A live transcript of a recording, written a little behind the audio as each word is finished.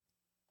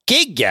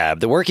Gig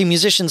Gab, the Working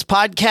Musicians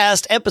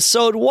Podcast,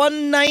 episode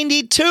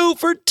 192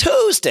 for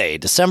Tuesday,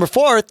 December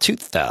 4th,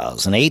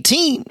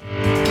 2018.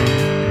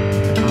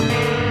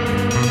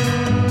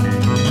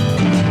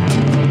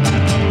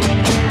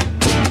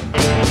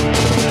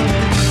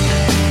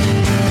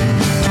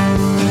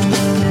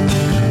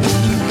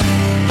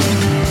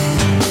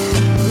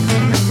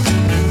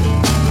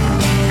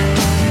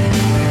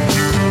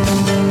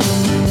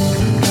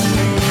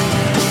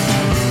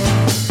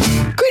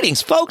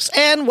 Greetings, folks,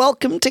 and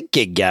welcome to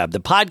Gig Gab, the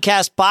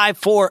podcast by,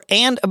 for,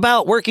 and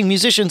about working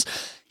musicians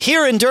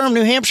here in Durham,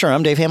 New Hampshire.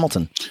 I'm Dave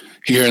Hamilton.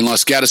 Here in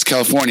Los Gatos,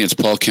 California, it's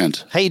Paul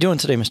Kent. How you doing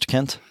today, Mr.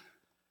 Kent?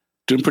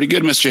 Doing pretty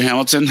good, Mr.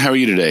 Hamilton. How are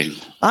you today?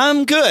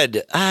 I'm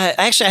good.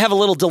 Actually, I have a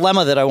little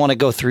dilemma that I want to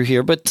go through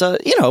here, but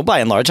by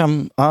and large,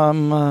 I'm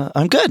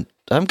good.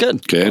 I'm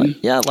good. Good.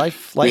 Yeah,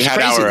 life's crazy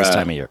this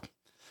time of year.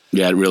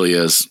 Yeah, it really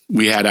is.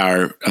 We had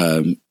our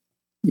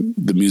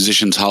the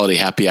musicians holiday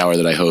happy hour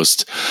that I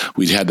host.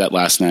 We had that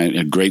last night.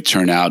 A great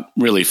turnout,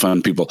 really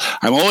fun people.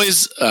 I'm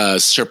always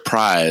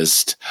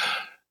surprised.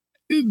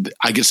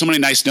 I get so many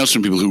nice notes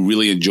from people who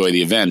really enjoy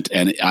the event,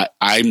 and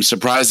I'm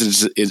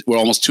surprised we're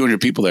almost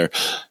 200 people there.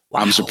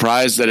 Wow. I'm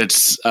surprised that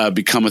it's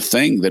become a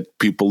thing that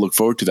people look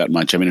forward to that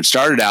much. I mean, it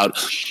started out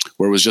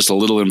where it was just a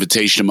little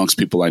invitation amongst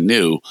people I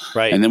knew,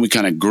 right? And then we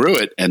kind of grew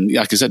it, and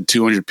like I said,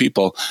 200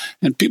 people,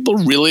 and people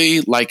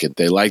really like it.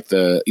 They like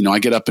I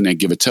get up and I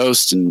give a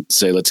toast and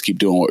say, "Let's keep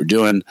doing what we're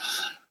doing."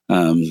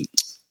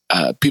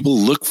 People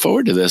look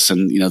forward to this,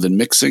 and the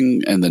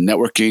mixing and the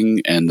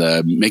networking and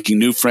the making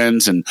new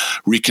friends and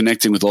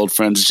reconnecting with old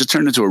friends. It's just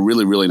turned into a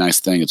really, really nice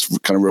thing. It's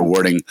kind of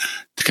rewarding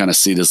to kind of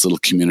see this little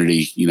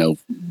community,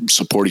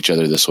 support each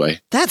other this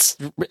way. That's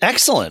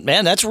excellent,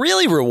 man. That's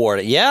really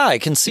rewarding. Yeah, I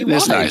can see why.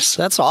 That's nice.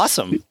 That's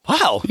awesome.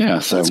 Wow. Yeah,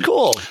 that's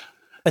cool.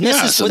 And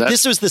this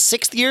was the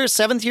 6th year,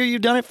 7th year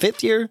you've done it,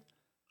 5th year?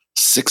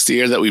 6th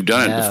year that we've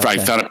done it. Okay. I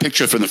found a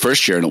picture from the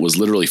first year, and it was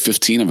literally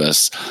 15 of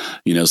us,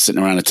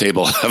 sitting around a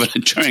table having a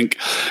drink.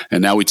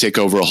 And now we take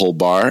over a whole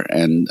bar.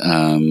 And,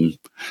 I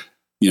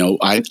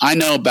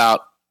know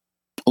about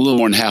a little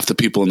more than half the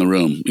people in the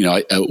room.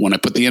 When I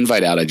put the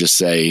invite out, I just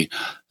say,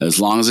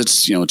 as long as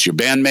it's, it's your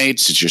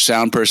bandmates, it's your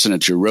sound person,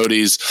 it's your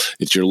roadies,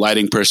 it's your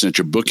lighting person, it's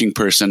your booking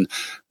person,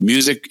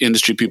 music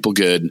industry people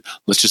good.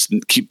 Let's just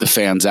keep the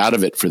fans out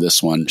of it for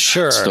this one.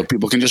 Sure. So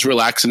people can just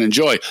relax and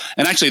enjoy.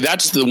 And actually,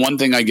 that's the one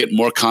thing I get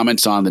more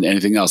comments on than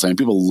anything else. I mean,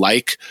 people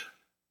like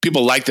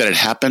that it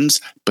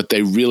happens, but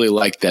they really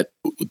like that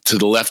to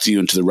the left of you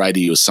and to the right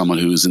of you is someone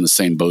who's in the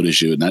same boat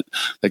as you. And that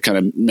kind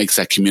of makes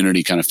that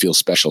community kind of feel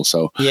special.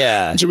 So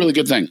yeah, it's a really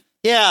good thing.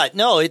 Yeah,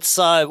 no, it's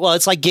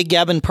it's like Gig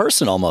Gab in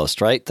person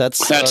almost, right?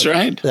 That's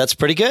right. That's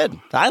pretty good.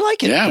 I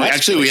like it. Yeah,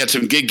 we had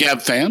some Gig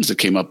Gab fans that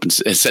came up and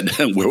said,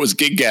 "Where was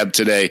Gig Gab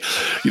today?"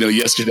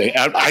 Yesterday,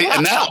 and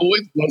that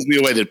always blows me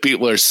away that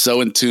people are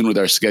so in tune with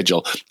our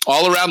schedule.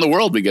 All around the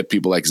world, we get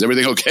people like, "Is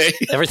everything okay?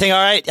 Everything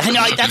all right?" I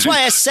know. That's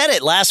why I said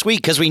it last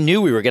week, because we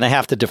knew we were going to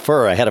have to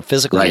defer. I had a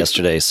physical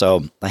yesterday,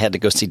 so I had to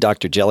go see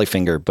Dr.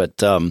 Jellyfinger,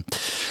 but.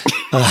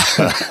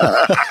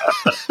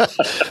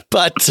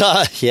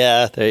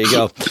 Yeah, there you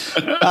go.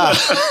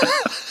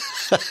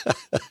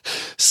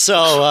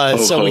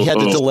 So we had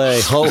to delay.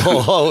 Ho, ho,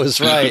 ho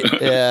is right.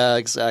 Yeah,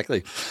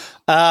 exactly.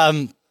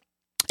 So,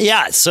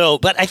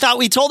 but I thought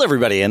we told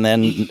everybody, and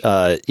then,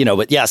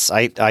 but yes,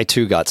 I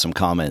too got some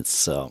comments.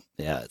 So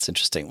yeah, it's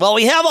interesting. Well,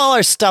 we have all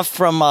our stuff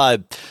from,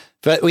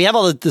 but we have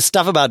all the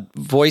stuff about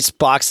voice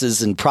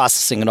boxes and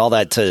processing and all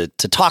that to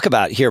talk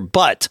about here,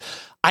 but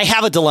I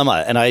have a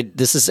dilemma, and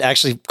this is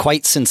actually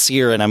quite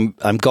sincere, and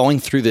I'm going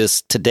through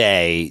this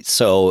today,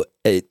 so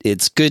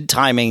it's good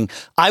timing.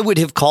 I would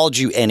have called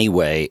you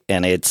anyway,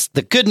 and it's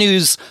the good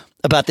news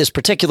about this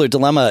particular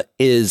dilemma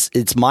is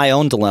it's my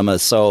own dilemma,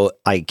 so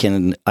I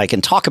can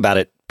talk about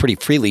it pretty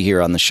freely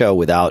here on the show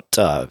without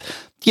kind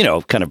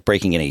of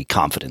breaking any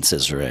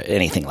confidences or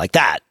anything like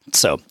that.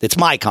 So it's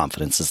my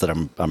confidences that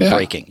I'm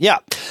breaking. Yeah.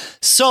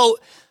 So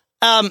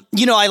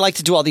I like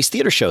to do all these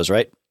theater shows,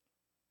 right?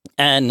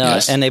 And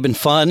yes. And they've been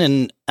fun,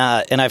 and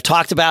I've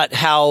talked about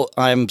how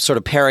I'm sort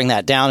of paring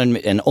that down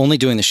and only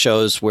doing the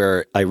shows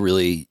where I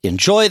really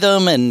enjoy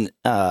them, and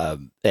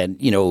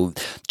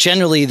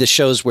generally the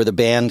shows where the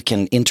band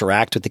can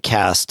interact with the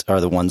cast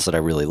are the ones that I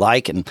really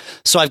like, and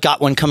so I've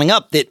got one coming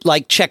up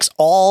that checks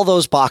all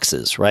those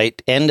boxes. Right,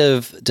 end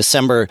of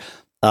December,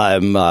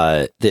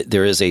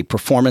 there is a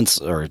performance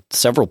or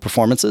several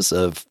performances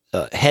of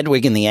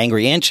Hedwig and the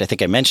Angry Inch. I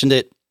think I mentioned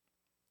it,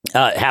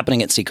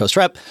 happening at Seacoast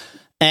Rep.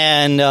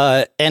 And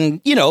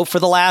for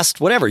the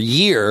last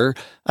year,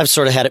 I've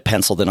sort of had it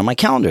penciled in on my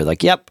calendar.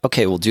 Like, yep,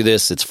 okay, we'll do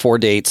this. It's 4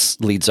 dates,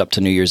 leads up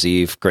to New Year's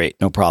Eve.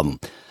 Great, no problem.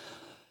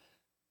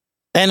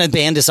 And a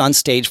band is on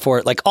stage for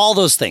it, like all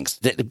those things.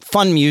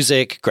 Fun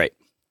music, great.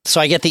 So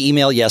I get the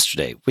email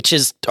yesterday, which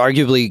is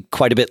arguably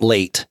quite a bit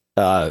late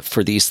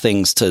for these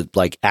things to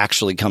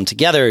actually come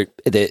together.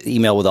 The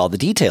email with all the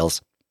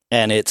details,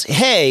 and it's,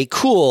 hey,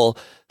 cool.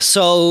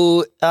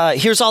 So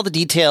here's all the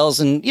details,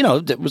 and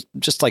it was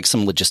just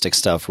some logistic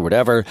stuff or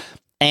whatever.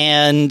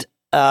 And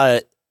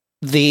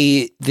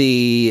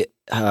the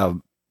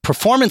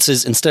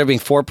performances, instead of being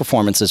 4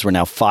 performances, were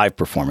now 5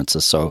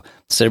 performances. So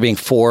instead of being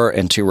 4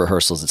 and 2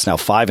 rehearsals, it's now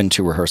 5 and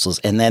 2 rehearsals.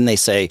 And then they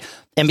say,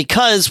 and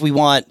because we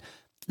want,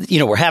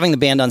 we're having the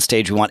band on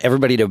stage, we want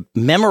everybody to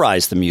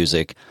memorize the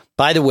music.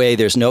 By the way,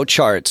 there's no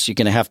charts. You're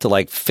going to have to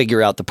like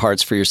figure out the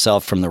parts for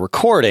yourself from the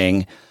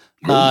recording.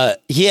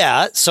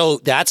 Yeah. So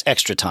that's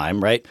extra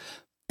time, right?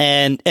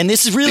 And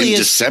this is really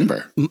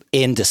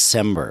in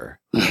December.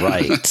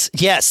 Right.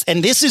 Yes.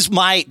 And this is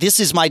my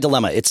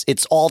dilemma.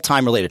 It's all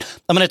time related.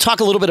 I'm going to talk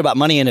a little bit about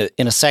money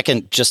in a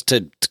second, just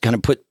to kind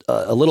of put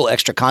a little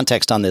extra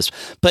context on this.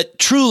 But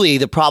truly,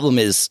 the problem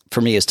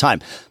for me is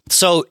time.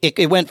 So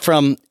it went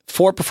from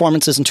 4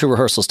 performances and 2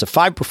 rehearsals to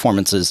 5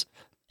 performances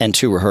and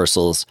 2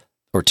 rehearsals,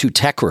 or 2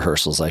 tech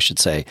rehearsals, I should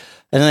say.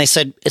 And then they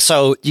said,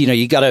 so,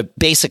 you got to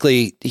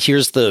basically,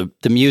 here's the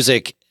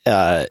music,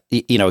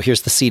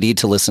 here's the CD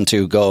to listen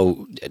to,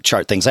 go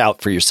chart things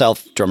out for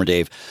yourself, Drummer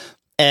Dave.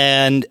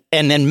 And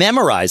then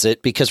memorize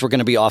it, because we're going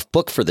to be off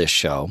book for this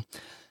show.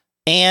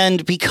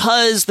 And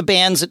because the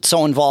band's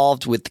so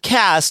involved with the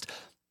cast,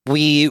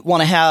 we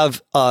want to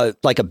have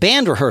like a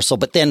band rehearsal,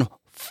 but then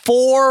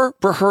 4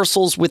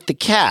 rehearsals with the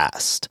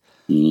cast.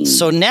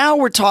 So now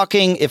we're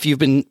talking, if you've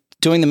been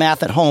doing the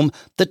math at home,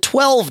 the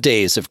 12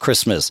 days of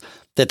Christmas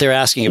that they're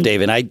asking of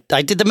Dave. And I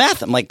did the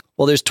math. I'm like,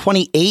 well, there's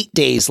 28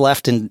 days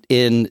left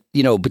in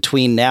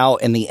between now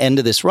and the end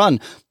of this run.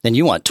 Then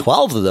you want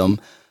 12 of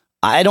them.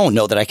 I don't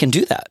know that I can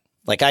do that.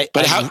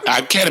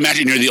 I can't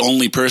imagine you're the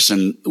only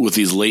person with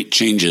these late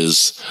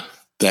changes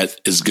that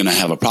is going to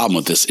have a problem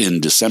with this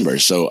in December.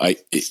 So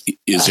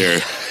is there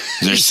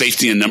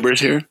safety in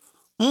numbers here?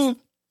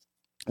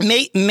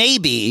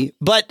 Maybe,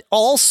 but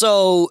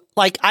also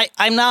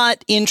I'm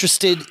not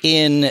interested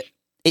in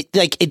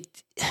it.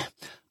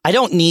 I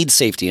don't need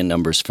safety in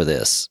numbers for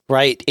this,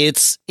 right?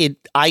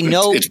 I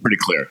know it's pretty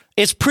clear.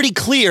 It's pretty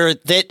clear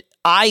that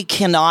I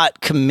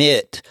cannot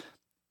commit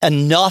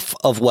enough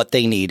of what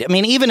they need. I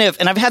mean,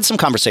 and I've had some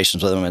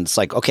conversations with them, and it's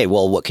like, okay,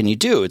 well, what can you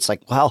do? It's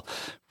like, well,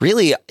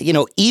 really,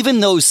 even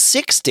those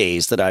 6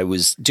 days that I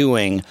was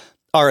doing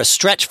are a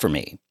stretch for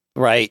me,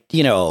 right?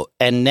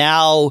 And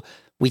now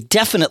we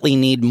definitely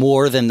need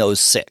more than those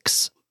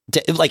 6,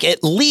 like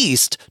at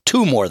least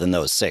 2 more than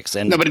those 6.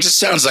 And no, but it just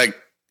sounds like,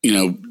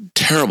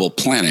 terrible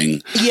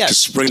planning to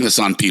spring this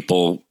on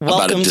people.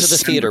 Welcome to the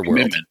theater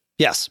world.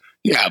 Yes.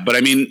 Yeah, but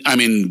I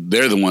mean,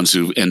 they're the ones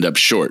who end up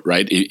short,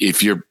 right?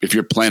 If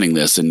you're planning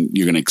this and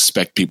you're going to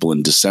expect people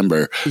in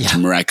December to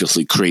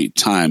miraculously create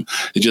time,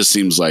 it just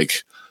seems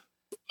like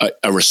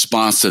a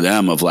response to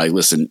them of like,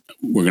 listen,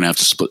 we're going to have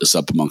to split this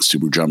up amongst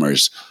 2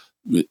 drummers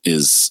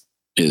is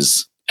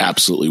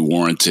absolutely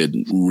warranted,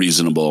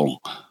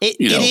 reasonable. It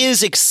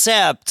is,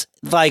 except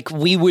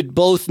we would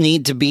both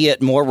need to be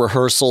at more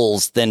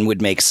rehearsals than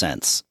would make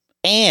sense.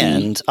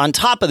 And on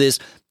top of this,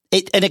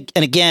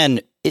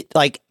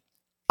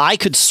 I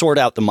could sort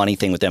out the money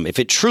thing with them. If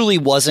it truly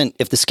wasn't,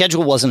 if the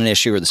schedule wasn't an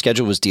issue or the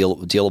schedule was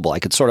dealable, I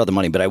could sort out the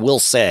money. But I will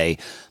say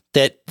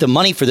that the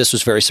money for this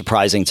was very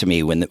surprising to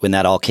me when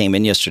that all came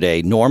in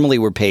yesterday. Normally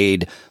we're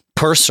paid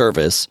per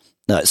service.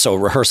 So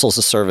rehearsal's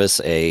a service,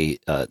 a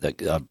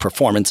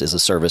performance is a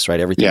service, right?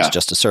 Everything's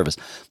just a service.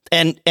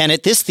 And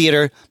at this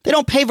theater, they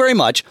don't pay very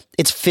much.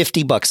 It's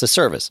 $50 a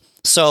service.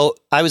 So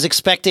I was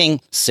expecting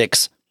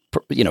 6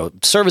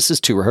 services,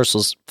 2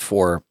 rehearsals,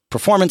 4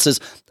 performances.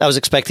 I was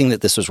expecting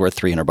that this was worth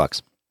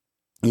 $300.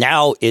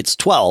 Now it's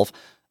 12,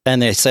 and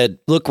they said,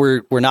 "Look,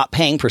 we're not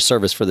paying per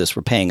service for this.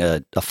 We're paying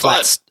a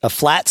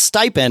flat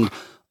stipend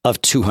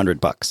of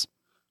 $200."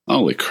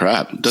 Holy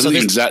crap!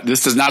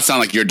 This does not sound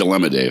like your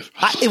dilemma, Dave.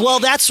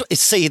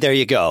 There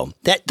you go.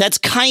 That's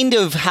kind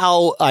of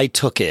how I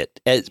took it.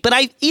 But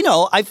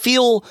I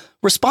feel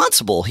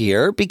responsible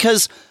here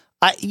because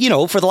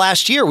for the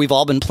last year, we've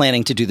all been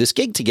planning to do this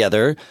gig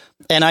together,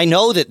 and I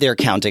know that they're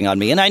counting on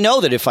me. And I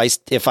know that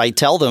if I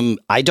tell them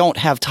I don't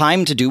have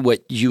time to do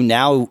what you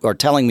now are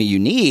telling me you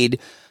need.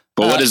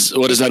 But what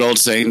is that old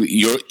saying?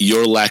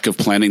 Your lack of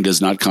planning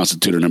does not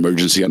constitute an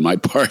emergency on my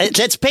part.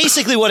 That's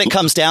basically what it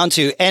comes down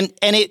to. And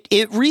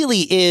it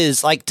really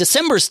is like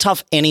December's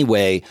tough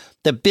anyway.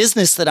 The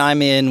business that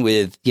I'm in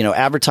with,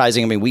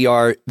 advertising, I mean, we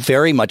are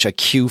very much a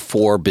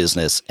Q4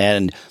 business.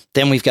 And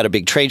then we've got a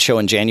big trade show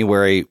in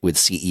January with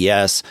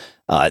CES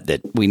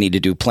that we need to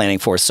do planning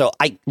for. So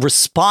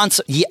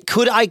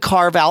could I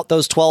carve out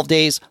those 12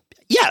 days?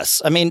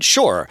 Yes. I mean,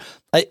 sure.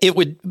 It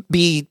would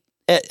be,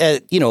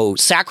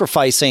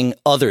 sacrificing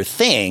other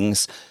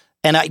things.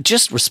 And I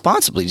just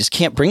responsibly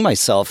can't bring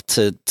myself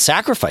to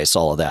sacrifice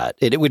all of that.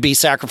 It would be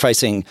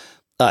sacrificing,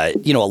 a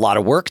lot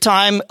of work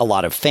time, a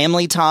lot of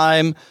family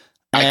time.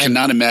 I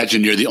cannot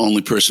imagine you're the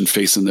only person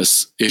facing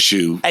this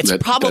issue. It's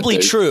probably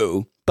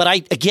true. But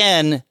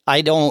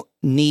I don't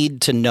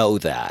need to know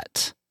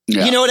that.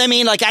 Yeah. You know what I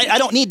mean? Like, I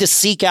don't need to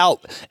seek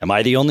out, am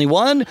I the only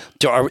one?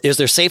 Is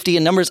there safety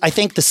in numbers? I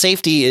think the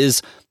safety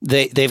is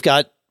they've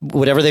got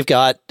whatever they've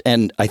got.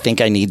 And I think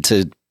I need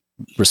to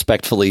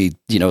respectfully,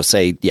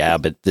 say, yeah,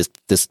 but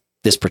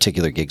this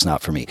particular gig's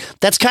not for me.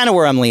 That's kind of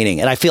where I'm leaning.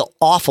 And I feel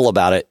awful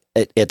about it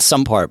at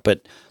some part,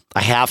 but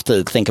I have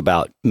to think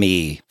about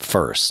me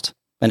first.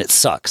 and it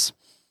sucks.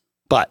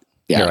 But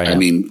yeah, here I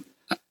am.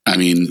 I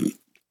mean,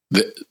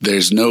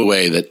 there's no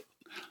way that,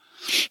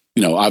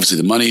 obviously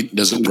the money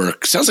doesn't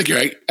work. Sounds like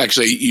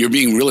you're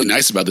being really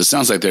nice about this.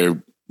 Sounds like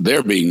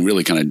they're being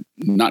really kind of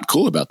not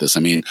cool about this. I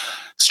mean,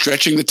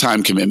 stretching the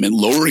time commitment,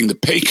 lowering the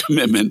pay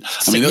commitment.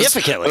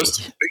 Significantly.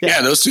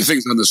 Those two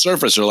things on the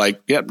surface are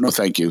like, yep, no,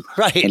 thank you.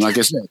 Right. And like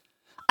I said,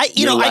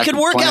 I could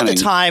work out the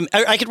time.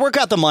 I could work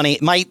out the money.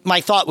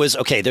 My thought was,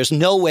 okay, there's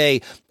no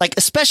way, like,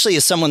 especially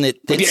as someone that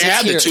you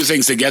add the two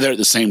things together at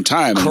the same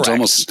time. It's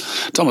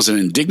almost an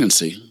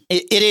indignancy.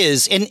 It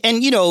is. And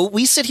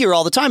we sit here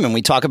all the time and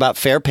we talk about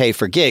fair pay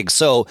for gigs.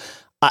 So,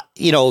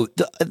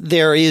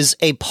 there is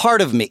a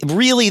part of me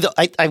really,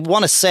 I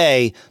want to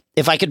say,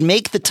 if I could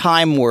make the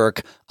time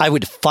work, I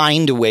would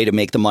find a way to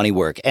make the money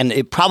work. And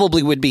it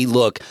probably would be,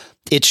 look,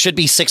 it should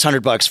be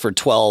 $600 for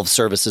 12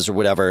 services or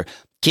whatever.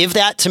 Give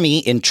that to me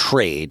in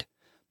trade.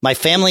 My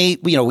family,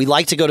 we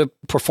like to go to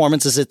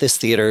performances at this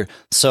theater.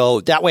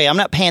 So that way I'm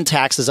not paying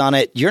taxes on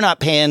it. You're not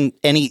paying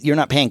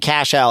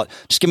cash out.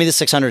 Just give me the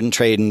 600 in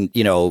trade and,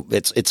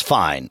 it's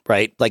fine.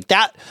 Right. Like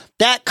that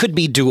could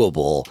be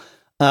doable.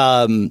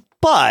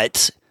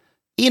 But,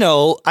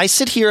 I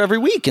sit here every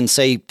week and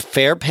say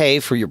fair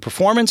pay for your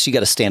performance. You got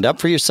to stand up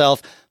for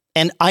yourself.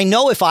 And I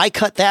know if I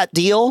cut that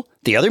deal,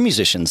 the other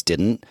musicians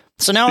didn't.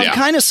 So now I'm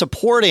kind of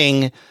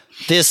supporting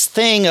this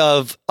thing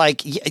of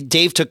like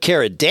Dave took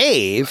care of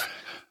Dave.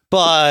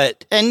 And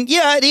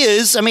it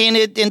is. I mean,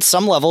 in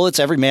some level, it's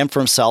every man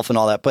for himself and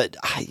all that. But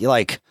I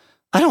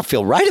don't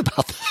feel right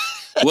about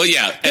that. Well,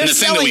 yeah. And the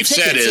thing that we've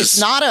said is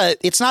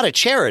it's not a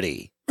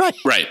charity. Right.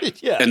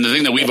 Right. Yeah. And the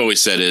thing that we've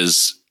always said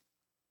is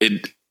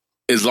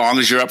as long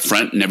as you're up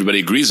front and everybody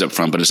agrees up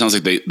front, but it sounds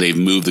like they've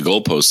moved the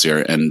goalposts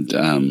here. And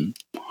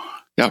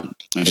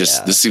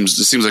this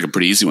seems like a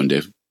pretty easy one,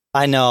 Dave.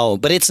 I know,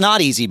 but it's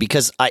not easy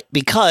because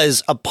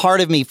a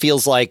part of me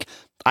feels like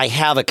I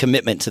have a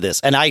commitment to this,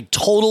 and I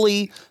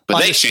totally But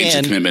understand. They changed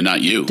the commitment,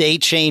 not you. They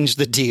changed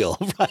the deal,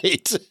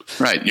 right?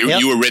 Right.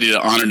 You were ready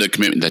to honor the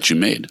commitment that you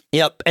made.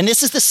 Yep. And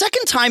this is the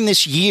second time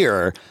this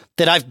year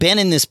that I've been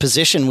in this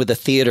position with a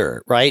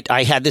theater, right?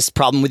 I had this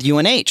problem with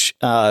UNH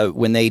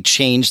when they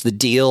changed the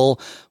deal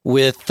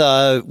with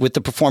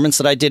the performance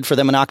that I did for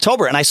them in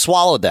October, and I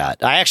swallowed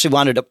that. I actually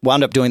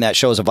wound up doing that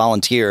show as a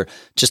volunteer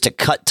just to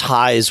cut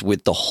ties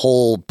with the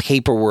whole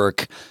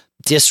paperwork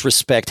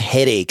disrespect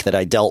headache that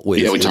I dealt with.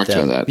 Yeah, we talked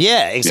about that.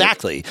 Yeah,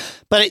 exactly. Yeah.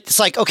 But it's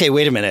like, okay,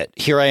 wait a minute.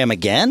 Here I am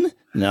again?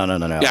 No.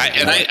 Yeah,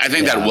 and I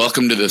think that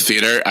welcome to the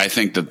theater, I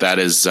think that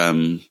is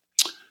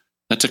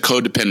that's a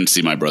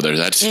codependency, my brother.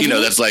 That's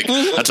that's like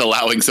that's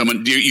allowing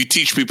someone you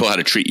teach people how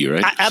to treat you,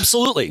 right?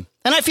 Absolutely.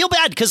 And I feel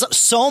bad because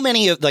so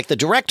many of like the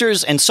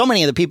directors and so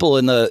many of the people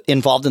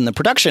involved in the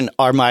production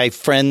are my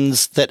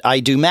friends that I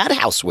do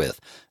Madhouse with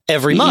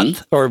every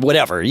month or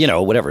whatever,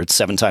 it's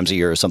 7 times a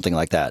year or something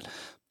like that.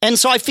 And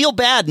so I feel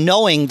bad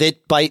knowing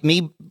that by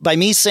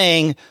me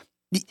saying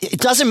it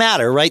doesn't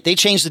matter, right? They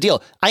changed the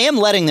deal. I am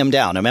letting them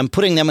down. I'm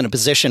putting them in a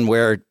position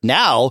where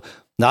now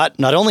not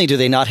only do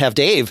they not have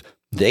Dave,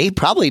 they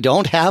probably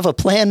don't have a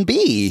plan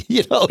B,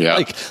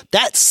 like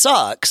that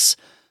sucks,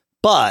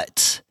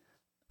 but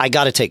I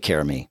got to take care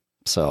of me.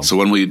 So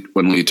when will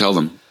you tell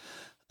them?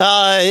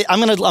 I'm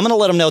going to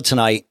let them know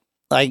tonight.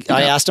 I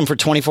asked him for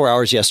 24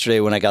 hours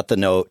yesterday when I got the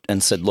note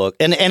and said, look,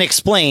 and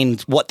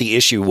explained what the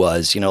issue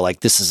was,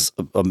 like this is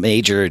a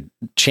major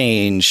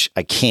change.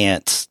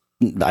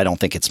 I don't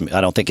think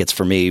it's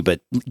for me,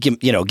 but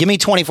give me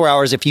 24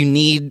 hours.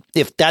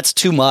 If that's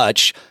too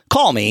much,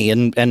 call me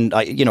and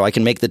I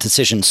can make the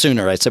decision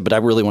sooner. I said, but I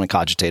really want to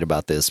cogitate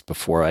about this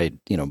before I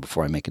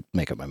make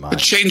up my mind. But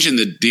changing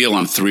the deal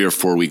on 3 or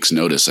 4 weeks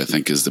notice, I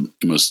think is the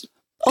most.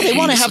 Oh, they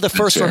want to have the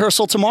first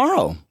rehearsal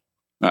tomorrow.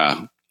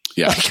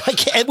 Yeah,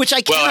 which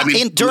I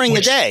can't during the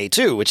day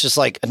too. Which is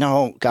like,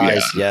 no,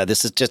 guys,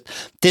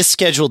 this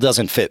schedule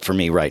doesn't fit for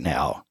me right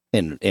now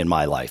in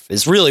my life.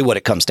 Is really what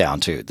it comes down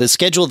to. The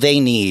schedule they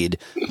need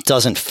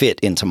doesn't fit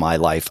into my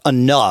life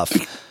enough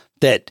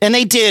that, and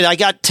they did. I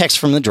got text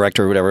from the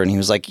director or whatever, and he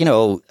was like,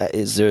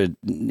 is there,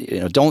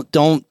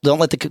 don't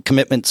let the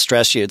commitment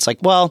stress you. It's like,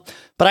 well,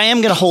 but I am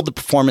going to hold the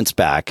performance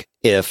back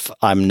if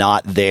I'm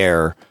not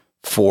there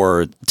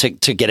to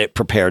get it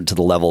prepared to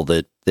the level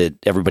that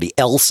everybody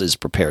else is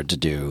prepared to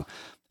do.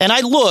 And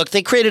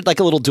they created like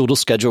a little doodle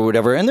schedule or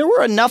whatever. And there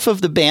were enough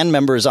of the band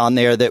members on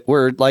there that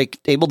were like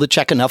able to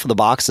check enough of the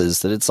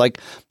boxes that it's like,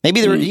 maybe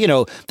there,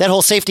 that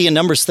whole safety and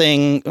numbers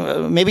thing,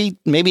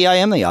 maybe I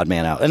am the odd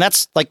man out. And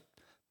that's like,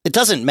 it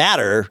doesn't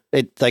matter.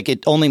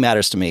 It only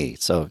matters to me.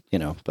 So,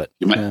 but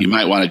you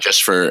might want to,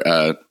 just for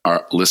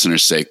our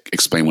listeners' sake,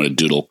 explain what a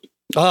doodle.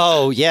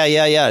 Oh,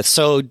 yeah.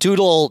 So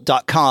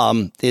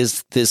doodle.com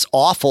is this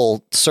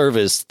awful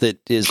service that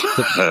is,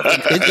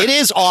 it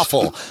is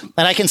awful.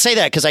 And I can say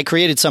that because I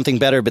created something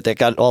better, but that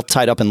got all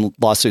tied up in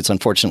lawsuits,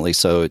 unfortunately.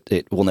 So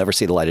it will never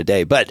see the light of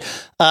day. But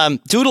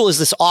Doodle is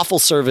this awful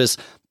service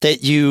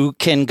that you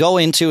can go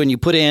into and you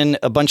put in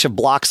a bunch of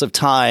blocks of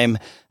time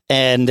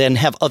and then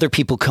have other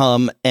people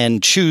come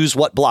and choose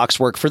what blocks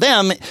work for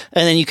them. And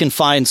then you can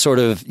find sort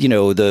of,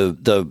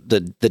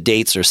 the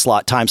dates or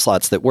time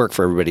slots that work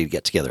for everybody to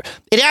get together.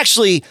 It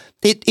actually,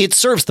 it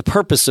serves the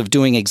purpose of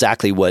doing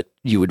exactly what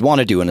you would want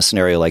to do in a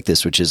scenario like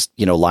this, which is,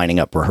 lining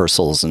up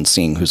rehearsals and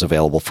seeing who's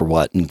available for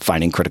what and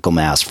finding critical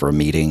mass for a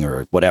meeting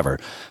or whatever.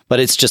 But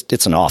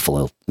it's an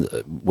awful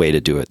way to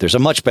do it. There's a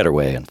much better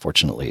way,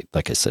 unfortunately.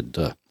 Like I said,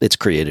 it's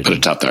created. But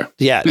it's out there.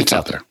 Yeah, it's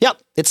out there.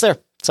 Yep, it's there.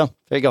 So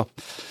there you go.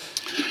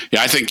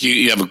 Yeah, I think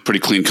you have a pretty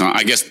clean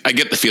I guess I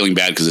get the feeling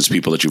bad because it's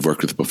people that you've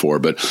worked with before.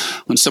 But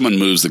when someone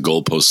moves the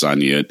goalposts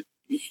on you,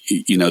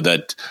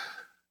 that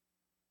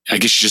I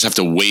guess you just have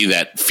to weigh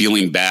that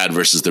feeling bad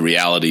versus the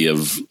reality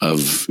of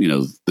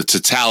the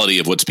totality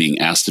of what's being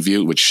asked of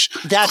you, which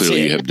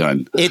clearly you have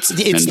done. It's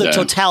the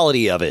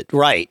totality of it,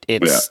 right?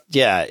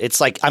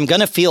 It's like I'm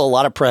going to feel a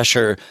lot of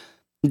pressure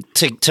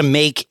to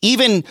make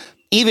even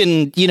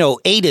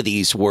 8 of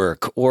these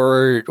work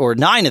or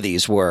 9 of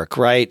these work,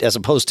 right? As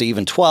opposed to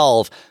even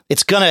 12,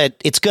 it's gonna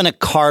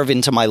carve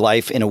into my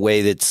life in a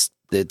way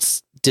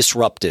that's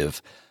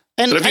disruptive.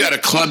 But if you had a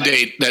club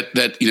date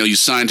that you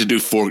signed to do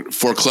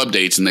four club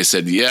dates, and they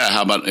said, "Yeah,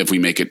 how about if we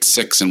make it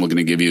 6 and we're going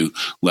to give you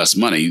less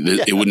money?"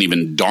 It wouldn't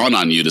even dawn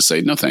on you to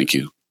say, "No, thank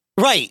you."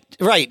 Right.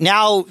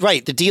 Now,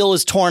 the deal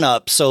is torn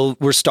up, so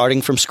we're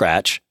starting from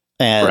scratch.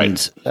 And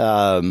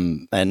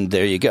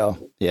there you go.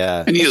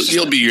 Yeah. And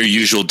you'll be your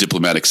usual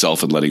diplomatic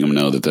self and letting them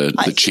know that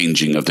the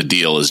changing of the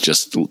deal is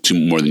just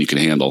too more than you can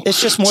handle.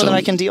 It's just more than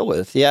I can deal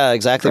with. Yeah,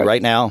 exactly.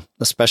 Right now,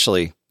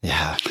 especially.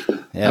 Yeah.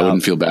 I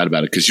wouldn't feel bad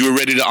about it because you were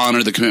ready to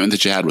honor the commitment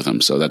that you had with them.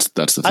 So that's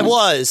the thing.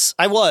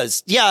 I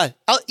was. Yeah.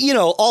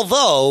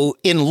 Although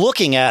in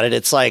looking at it,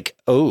 it's like,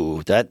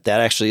 oh, that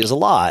actually is a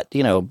lot,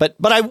 but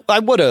I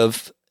would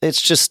have,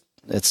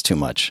 it's too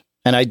much.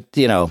 And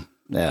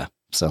yeah.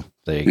 So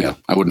there you go.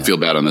 I wouldn't feel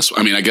bad on this.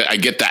 I mean, I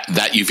get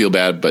that you feel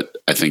bad, but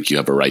I think you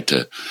have a right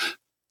to.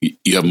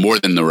 You have more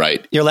than the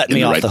right. You're letting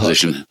me off the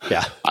position. Hook.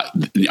 Yeah,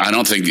 I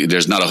don't think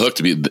there's not a hook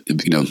to be.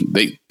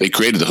 They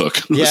created the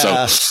hook.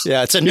 Yeah,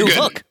 it's a new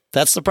hook.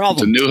 That's the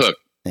problem. It's a new hook.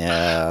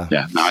 Yeah.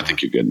 No, I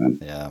think you're good, man.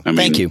 Yeah.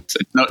 Thank you.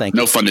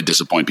 No fun to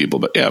disappoint people,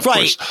 but yeah, of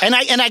course. And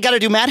I got to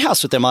do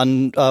Madhouse with them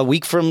on a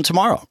week from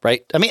tomorrow,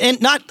 right? I mean,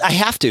 and I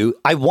have to.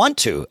 I want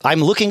to.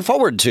 I'm looking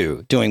forward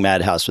to doing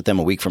Madhouse with them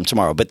a week from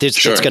tomorrow. But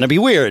it's going to be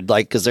weird,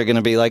 because they're going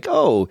to be like,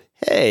 "Oh,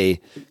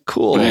 hey,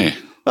 cool." Hey.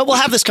 Well, we'll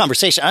have this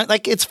conversation.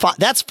 It's fine.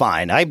 That's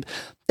fine.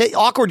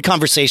 Awkward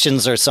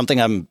conversations are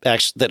something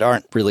that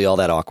aren't really all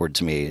that awkward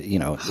to me.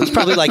 It's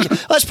probably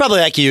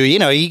like you.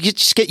 You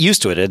just get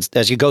used to it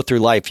as you go through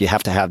life. You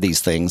have to have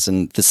these things,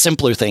 and the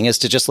simpler thing is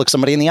to just look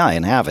somebody in the eye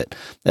and have it,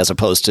 as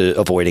opposed to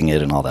avoiding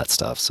it and all that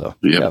stuff. So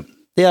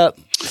yeah.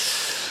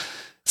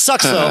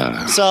 Sucks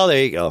though. So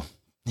there you go.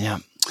 Yeah.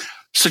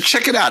 So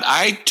check it out.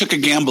 I took a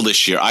gamble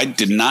this year. I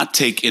did not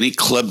take any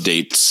club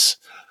dates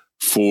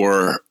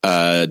for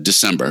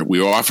December.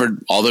 We were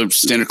offered all the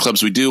standard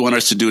clubs we do want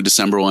us to do a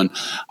December one.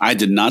 I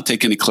did not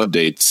take any club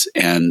dates,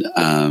 and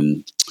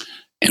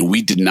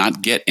we did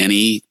not get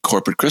any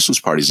corporate Christmas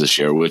parties this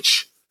year,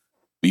 which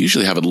we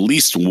usually have at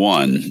least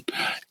one.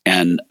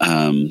 And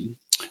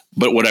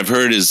but what I've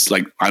heard is,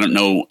 I don't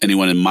know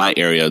anyone in my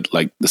area,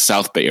 like the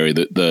South Bay area,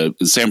 the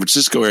San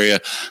Francisco area,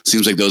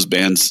 seems like those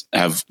bands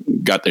have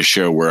got their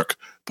share of work,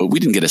 but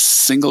we didn't get a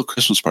single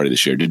Christmas party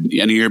this year. Did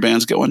any of your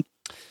bands get one?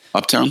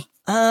 Uptown?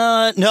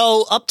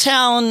 No,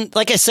 Uptown,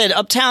 like I said,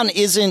 Uptown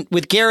isn't,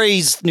 with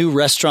Gary's new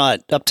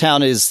restaurant,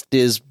 Uptown is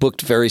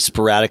booked very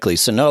sporadically.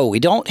 So no,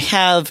 we don't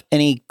have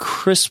any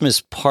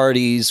Christmas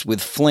parties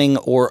with Fling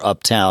or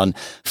Uptown.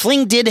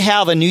 Fling did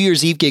have a New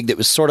Year's Eve gig that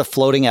was sort of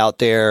floating out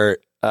there.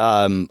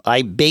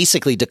 I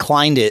basically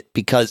declined it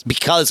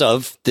because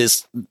of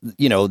this,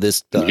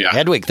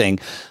 Hedwig thing.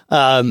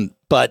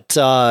 But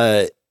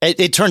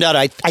it turned out,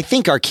 I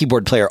think our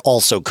keyboard player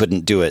also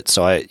couldn't do it.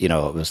 So it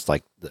was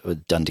like a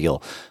done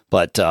deal.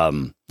 But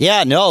Fling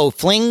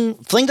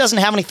doesn't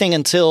have anything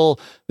until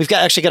we've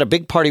actually got a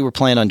big party we're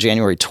playing on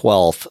January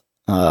 12th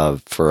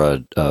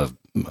for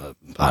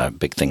a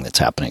big thing that's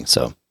happening.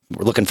 So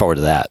we're looking forward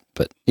to that.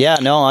 But yeah,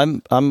 no,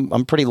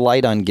 I'm pretty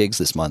light on gigs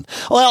this month.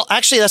 Well,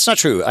 actually, that's not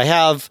true. I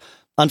have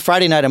on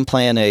Friday night I'm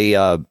playing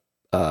a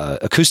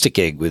acoustic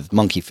gig with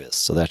Monkey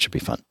Fist, so that should be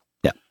fun.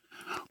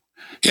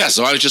 Yeah,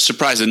 so I was just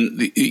surprised. And,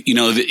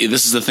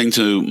 this is the thing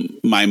to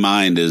my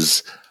mind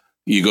is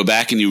you go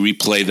back and you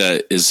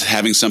replay is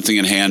having something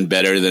in hand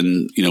better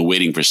than,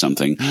 waiting for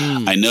something.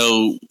 I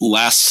know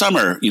last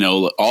summer,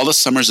 all the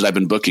summers that I've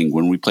been booking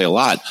when we play a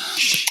lot,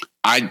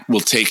 I will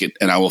take it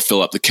and I will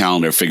fill up the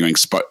calendar figuring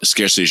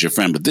scarcity is your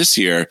friend. But this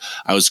year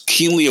I was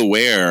keenly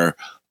aware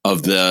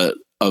of the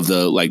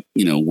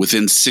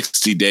within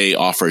 60-day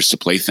offers to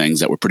play things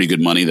that were pretty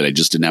good money that I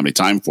just didn't have any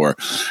time for.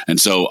 And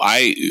so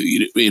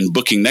in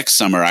booking next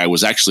summer, I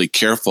was actually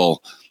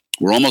careful.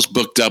 We're almost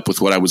booked up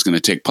with what I was going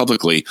to take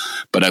publicly,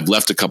 but I've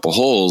left a couple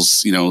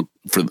holes,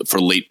 for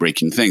late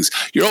breaking things.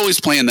 You're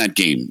always playing that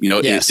game,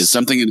 yes. Is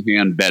something in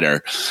hand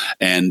better?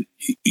 And,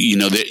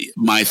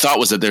 my thought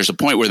was that there's a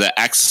point where the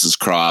axes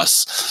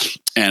cross.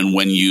 And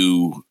when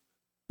you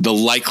the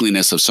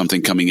likeliness of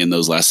something coming in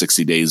those last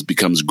 60 days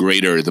becomes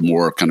greater the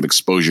more kind of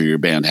exposure your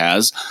band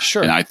has.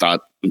 Sure. And I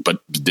thought,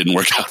 but it didn't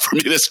work out for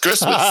me this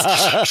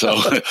Christmas. So,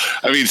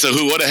 I mean, so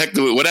what the heck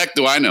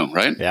do I know?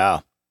 Right.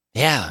 Yeah.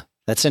 Yeah.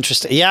 That's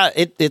interesting. Yeah.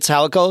 It's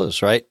how it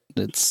goes. Right.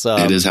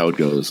 It is how it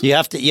goes. You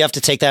have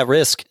to take that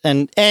risk.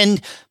 And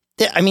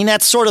I mean,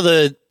 that's sort of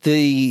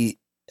the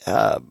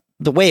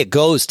way it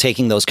goes,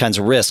 taking those kinds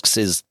of risks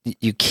is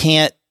you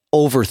can't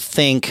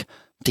overthink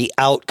the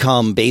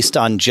outcome based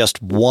on just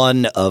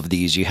one of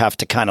these. You have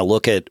to kind of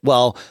look at,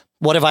 well,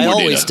 what have I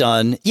always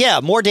done?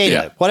 Yeah, more data.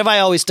 Yeah. What have I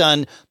always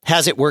done?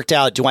 Has it worked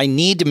out? Do I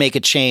need to make a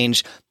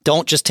change?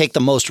 Don't just take the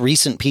most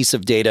recent piece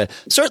of data.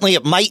 Certainly,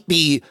 it might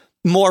be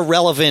more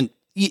relevant.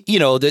 You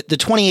know, the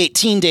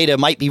 2018 data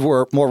might be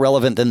more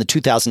relevant than the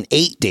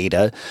 2008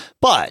 data,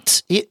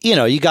 but you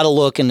know, you got to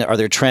look and are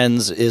there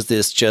trends? Is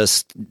this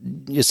just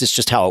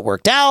how it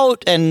worked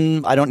out?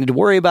 And I don't need to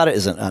worry about it.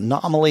 Is it an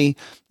anomaly?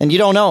 And you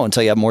don't know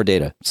until you have more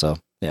data. So,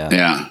 yeah.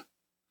 Yeah.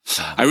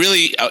 I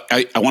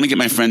want to get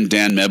my friend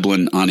Dan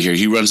Meblin on here.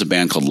 He runs a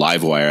band called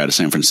Livewire out of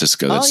San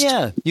Francisco. That's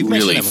You've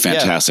really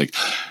fantastic. Yeah.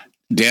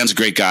 Dan's a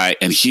great guy,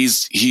 and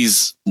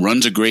he's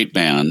runs a great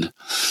band.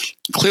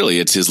 Clearly,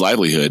 it's his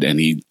livelihood, and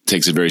he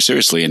takes it very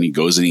seriously. And he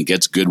goes and he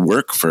gets good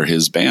work for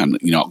his band.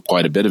 You know,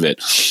 quite a bit of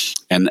it.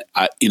 And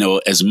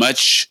as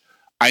much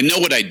I know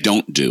what I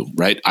don't do.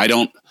 Right? I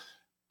don't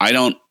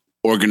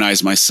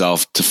organize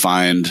myself to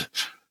find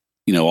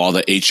all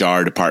the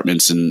HR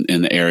departments in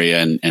the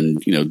area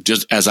and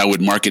just as I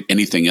would market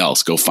anything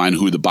else, go find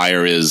who the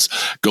buyer is,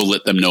 go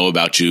let them know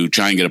about you,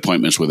 try and get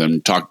appointments with them,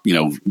 talk,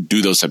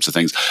 do those types of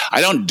things. I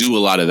don't do a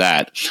lot of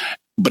that,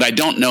 but I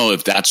don't know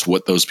if that's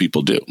what those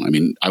people do. I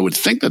mean, I would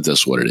think that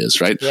that's what it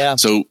is, right? Yeah.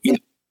 So,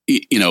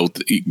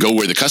 go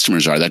where the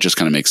customers are. That just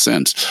kind of makes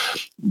sense.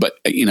 But,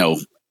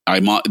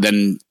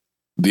 then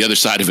the other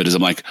side of it is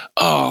I'm like,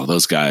 oh,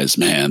 those guys,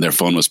 man, their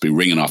phone must be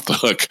ringing off the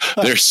hook.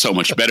 They're so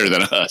much better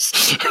than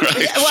us.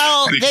 Right?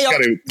 Well, they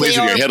are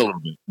your head a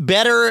little bit.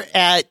 Better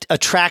at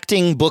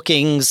attracting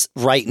bookings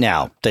right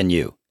now than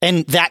you.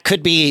 And that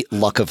could be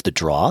luck of the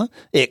draw.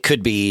 It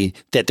could be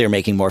that they're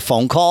making more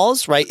phone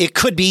calls, right? It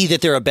could be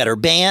that they're a better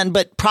band,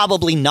 but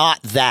probably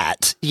not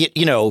that.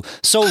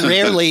 So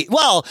rarely.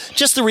 Well,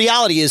 just the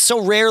reality is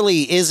so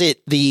rarely is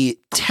it the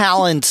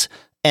talent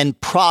and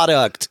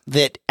product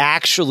that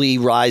actually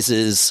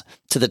rises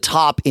to the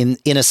top in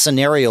a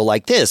scenario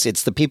like this.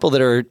 It's the people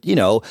that are,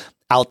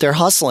 out there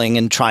hustling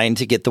and trying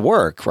to get the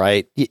work,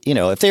 right?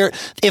 If they're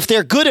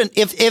good and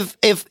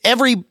if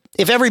every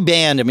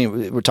band, I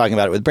mean, we're talking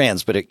about it with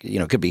brands, but it,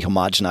 could be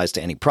homogenized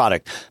to any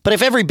product. But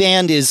if every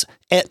band is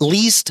at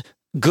least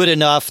good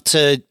enough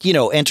to,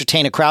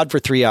 entertain a crowd for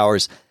 3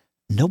 hours,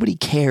 nobody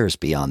cares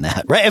beyond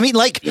that, right? I mean,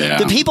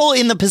 the people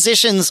in the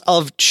positions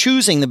of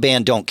choosing the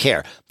band don't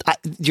care.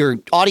 Your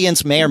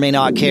audience may or may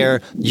not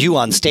care. You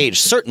on stage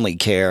certainly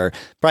care,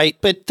 right?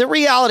 But the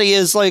reality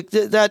is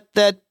that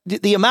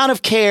the amount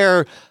of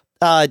care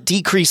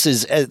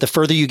decreases the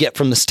further you get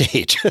from the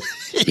stage. I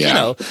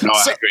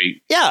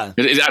agree. Yeah,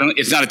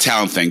 it's not a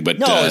talent thing, but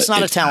no, it's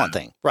not a talent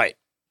thing, right?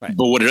 But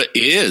what it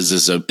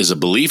is a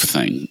belief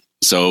thing.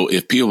 So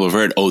if people have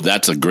heard, oh,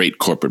 that's a great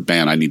corporate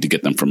band, I need to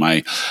get them for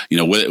my,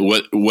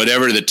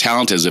 whatever the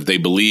talent is, if they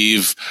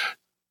believe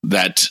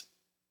that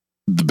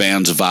the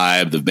band's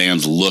vibe, the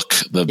band's look,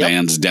 the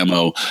band's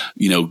demo,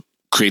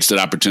 creates that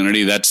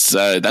opportunity, that's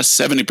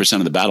 70%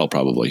 of the battle,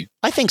 probably.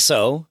 I think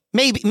so.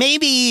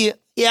 Maybe.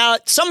 Yeah,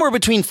 somewhere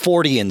between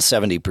 40 and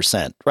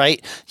 70%,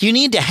 right? You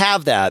need to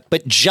have that,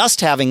 but just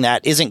having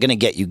that isn't going to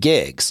get you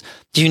gigs.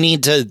 You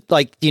need to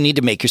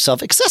make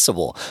yourself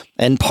accessible.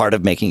 And part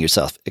of making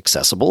yourself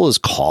accessible is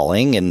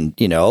calling and,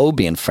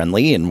 being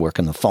friendly and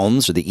working the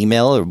phones or the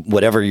email or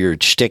whatever your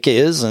shtick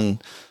is. And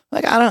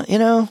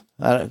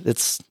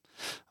it's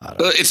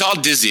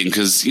all dizzying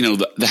because,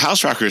 the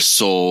House Rockers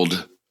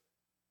sold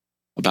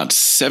about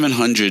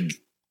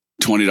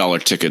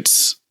 $720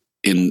 tickets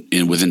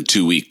in within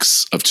 2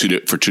 weeks for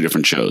two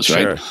different shows,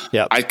 right? Sure.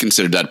 Yeah, I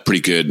considered that pretty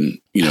good. And,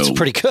 that's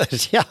pretty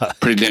good. Yeah,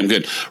 pretty damn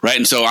good, right?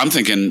 And so I'm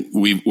thinking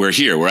we're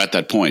here, we're at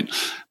that point.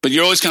 But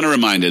you're always kind of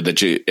reminded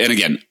that and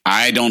again,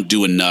 I don't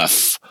do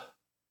enough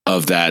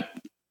of that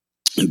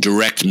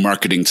direct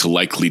marketing to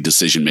likely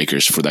decision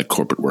makers for that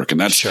corporate work, and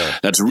that's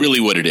really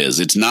what it is.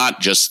 It's not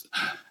just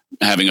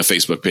having a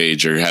Facebook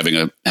page or having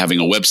a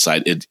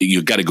website.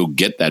 You've got to go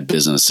get that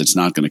business. It's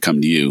not going to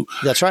come to you.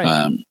 That's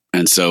right.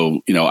 And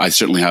so, I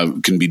certainly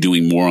can be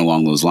doing more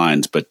along those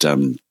lines, but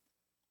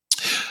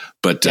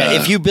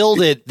if you build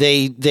it,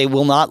 they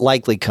will not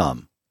likely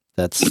come.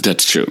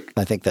 That's true.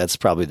 I think that's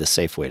probably the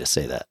safe way to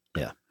say that.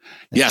 Yeah.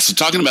 Yeah. So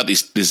talking about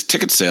these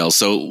ticket sales.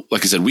 So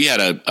like I said, we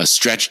had a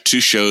stretch 2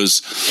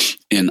 shows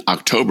in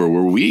October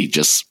where we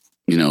just,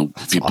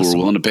 people were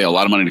willing to pay a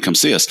lot of money to come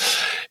see us.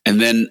 And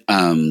then,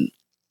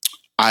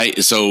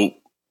 so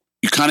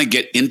you kind of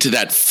get into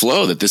that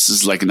flow that this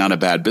is not a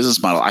bad business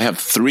model. I have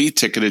 3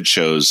 ticketed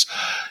shows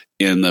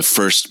in the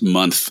first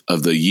month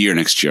of the year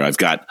next year. I've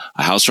got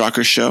a House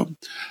Rockers show.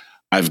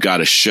 I've got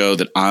a show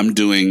that I'm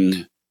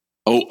doing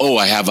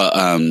I have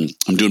I'm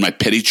doing my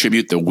Petty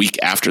tribute the week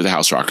after the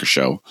House Rocker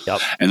show. Yep.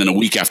 And then a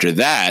week after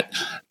that,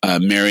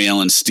 Mary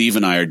Ellen, Steve,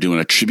 and I are doing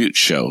a tribute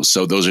show.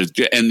 So those are,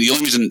 and the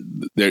only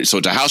reason so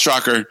it's a House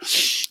Rocker,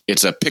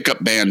 it's a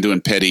pickup band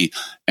doing Petty,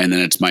 and then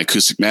it's my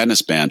Acoustic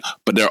Madness band,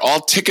 but they're all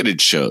ticketed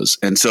shows.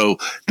 And so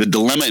the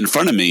dilemma in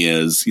front of me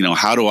is,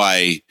 how do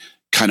I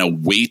kind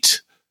of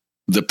weight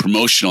the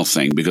promotional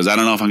thing, because I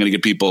don't know if I'm going to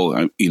get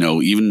people,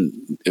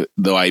 even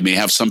though I may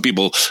have some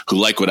people who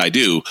like what I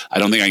do, I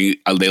don't think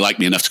they like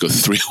me enough to go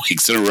 3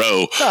 weeks in a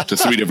row to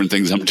 3 different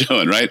things I'm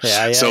doing. Right.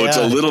 So it's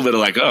a little bit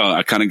of like,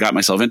 I kind of got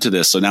myself into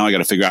this. So now I got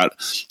to figure out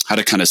how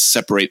to kind of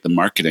separate the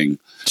marketing.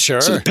 Sure.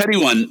 So the petty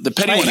one is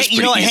pretty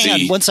easy.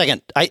 Hang on 1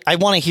 second. I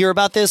want to hear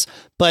about this,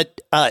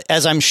 but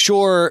as I'm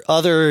sure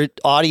other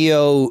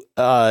audio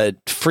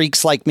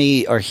freaks like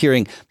me are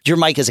hearing, your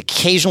mic is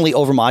occasionally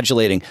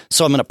overmodulating.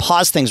 So I'm going to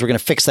pause things. We're going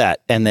to fix that,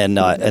 and then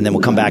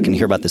we'll come back and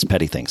hear about this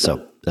petty thing.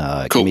 So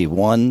cool. Give me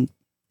one.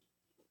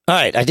 All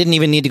right. I didn't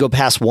even need to go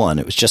past one.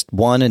 It was just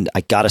one, and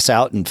I got us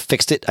out and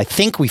fixed it. I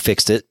think we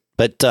fixed it.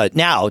 But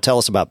now tell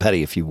us about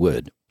petty, if you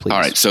would, please. All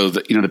right. So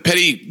the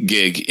petty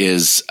gig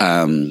is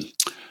that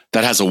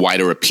has a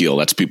wider appeal.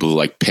 That's people who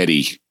like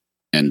petty,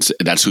 and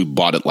that's who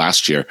bought it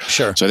last year.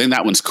 Sure. So I think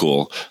that one's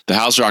cool. The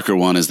House Rocker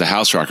one is the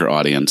House Rocker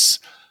audience.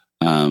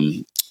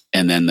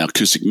 And then the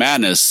Acoustic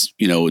Madness,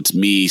 it's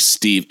me,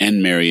 Steve,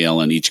 and Mary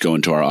Ellen each go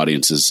into our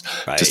audiences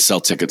to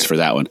sell tickets for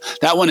that one.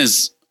 That one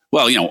is,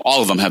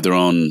 all of them have their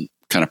own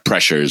kind of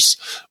pressures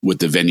with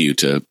the venue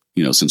to,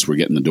 since we're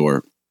getting the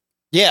door.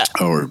 Yeah.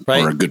 Or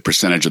a good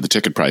percentage of the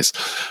ticket price.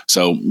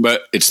 So,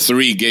 but it's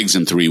 3 gigs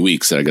in 3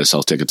 weeks that I got to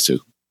sell tickets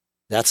to.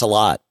 That's a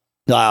lot.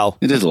 Wow.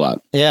 It is a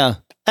lot. Yeah.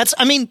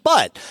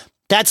 But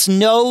that's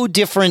no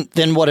different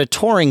than what a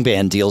touring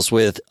band deals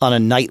with on a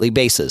nightly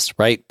basis,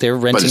 right? They're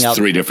renting out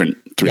 3 different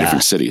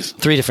cities.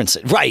 3 different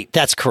cities. Right.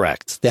 That's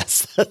correct.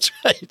 That's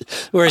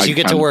right. Whereas you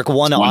get to work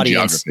one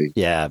audience. Geography.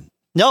 Yeah.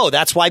 No,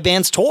 that's why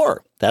bands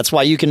tour. That's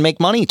why you can make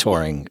money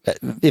touring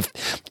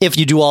if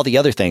you do all the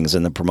other things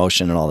and the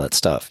promotion and all that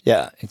stuff.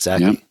 Yeah,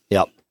 exactly.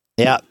 Yep.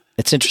 Yeah.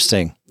 It's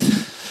interesting.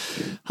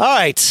 All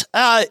right.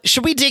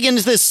 Should we dig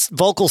into this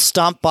vocal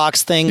stomp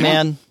box thing,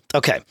 man?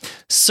 Okay.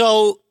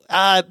 So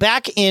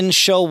back in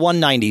show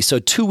 190, so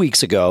 2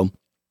 weeks ago,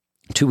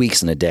 2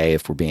 weeks and a day,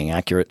 if we're being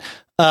accurate,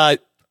 I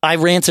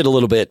ranted a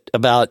little bit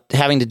about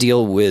having to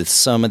deal with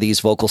some of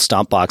these vocal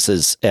stomp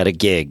boxes at a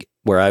gig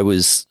where I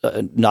was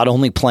not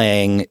only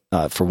playing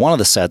for one of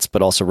the sets,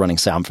 but also running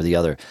sound for the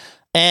other.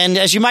 And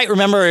as you might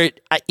remember,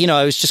 I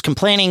was just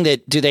complaining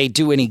that do they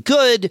do any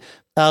good?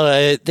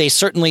 They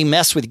certainly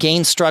mess with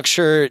gain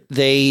structure.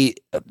 They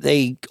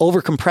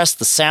overcompress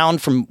the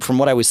sound from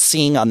what I was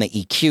seeing on the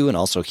EQ and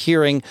also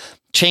hearing,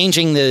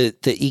 changing the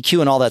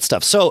EQ and all that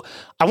stuff. So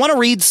I want to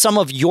read some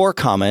of your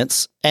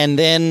comments, and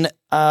then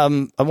I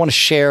want to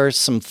share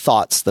some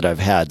thoughts that I've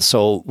had.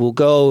 So we'll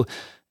go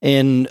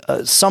in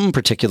some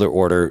particular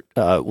order.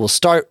 We'll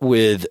start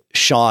with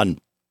Sean,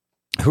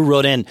 who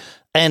wrote in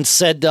and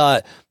said,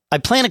 I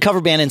play in a cover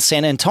band in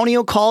San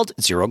Antonio called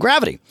Zero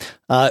Gravity.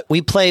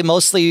 We play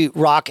mostly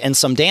rock and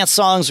some dance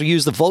songs. We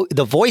use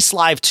the Voice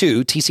Live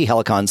 2, TC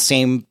Helicon,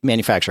 same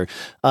manufacturer,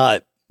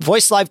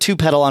 Voice Live 2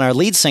 pedal on our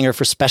lead singer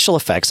for special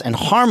effects and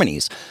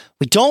harmonies.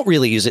 We don't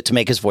really use it to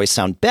make his voice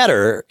sound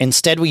better.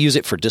 Instead, we use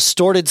it for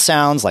distorted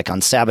sounds like on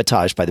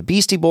Sabotage by the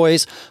Beastie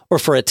Boys, or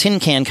for a tin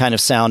can kind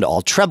of sound,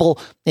 all treble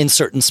in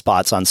certain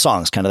spots on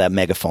songs, kind of that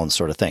megaphone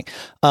sort of thing.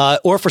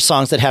 Or for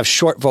songs that have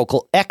short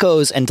vocal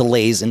echoes and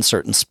delays in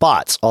certain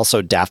spots.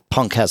 Also, Daft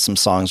Punk has some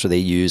songs where they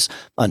use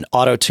an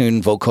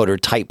auto-tune vocoder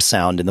type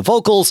sound in the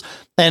vocals.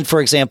 And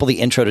for example, the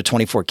intro to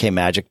 24K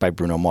Magic by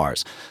Bruno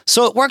Mars.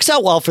 So it works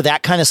out well for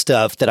that kind of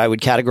stuff that I would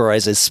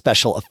categorize as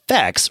special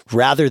effects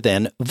rather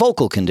than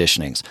vocal conditionings.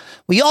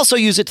 We also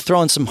use it to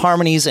throw in some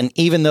harmonies, and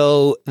even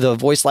though the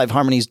Voice Live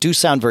harmonies do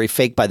sound very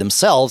fake by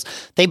themselves,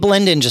 they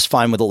blend in just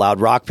fine with a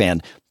loud rock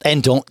band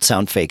and don't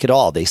sound fake at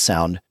all. They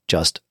sound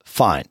just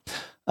fine.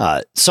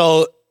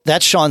 So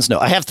that's Sean's note.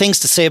 I have things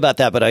to say about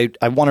that, but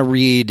I want to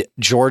read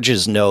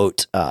George's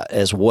note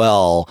as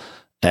well.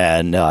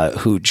 And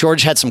who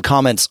George had some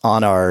comments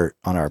on our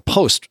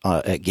post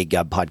at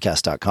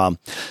giggabpodcast.com.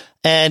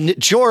 And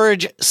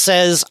George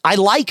says, I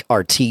like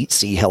our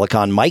TC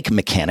Helicon mic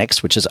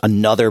mechanics, which is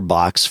another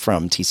box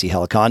from TC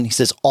Helicon. He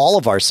says, all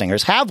of our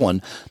singers have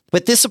one,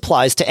 but this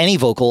applies to any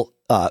vocal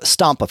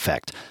stomp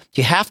effect.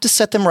 You have to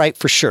set them right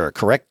for sure.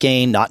 Correct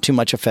gain, not too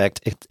much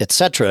effect,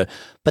 etc.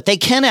 But they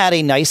can add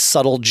a nice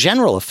subtle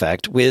general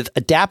effect with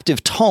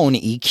adaptive tone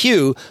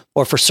EQ,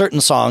 or for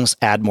certain songs,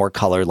 add more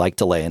color like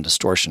delay and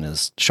distortion,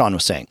 as Sean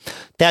was saying.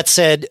 That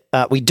said,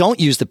 we don't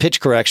use the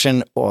pitch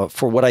correction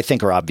for what I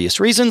think are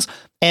obvious reasons,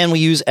 and we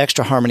use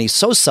extra harmonies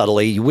so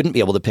subtly you wouldn't be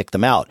able to pick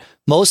them out.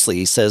 Mostly,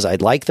 he says,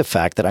 I'd like the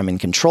fact that I'm in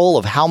control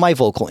of how my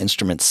vocal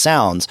instrument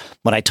sounds.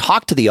 When I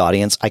talk to the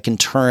audience, I can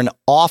turn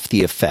off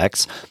the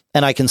effects,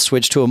 and I can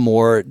switch to a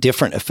more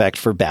different effect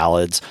for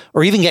ballads,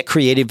 or even get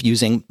creative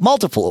using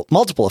multiple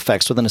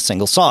effects within a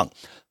single song.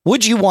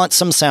 Would you want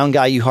some sound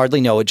guy you hardly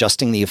know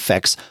adjusting the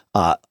effects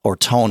or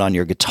tone on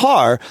your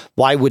guitar?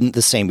 Why wouldn't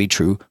the same be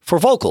true for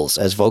vocals?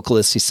 As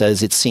vocalists, he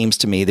says, it seems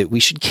to me that we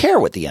should care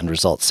what the end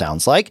result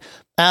sounds like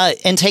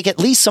and take at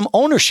least some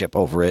ownership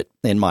over it,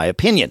 in my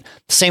opinion.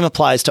 The same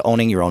applies to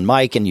owning your own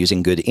mic and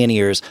using good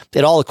in-ears.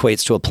 It all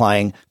equates to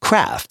applying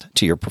craft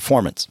to your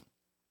performance.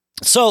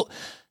 So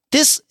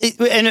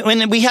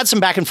and we had some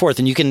back and forth,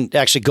 and you can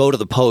actually go to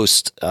the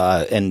post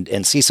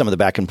and see some of the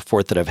back and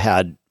forth that I've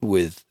had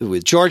with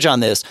George on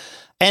this.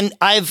 And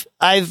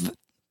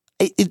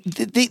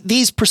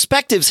these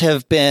perspectives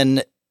have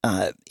been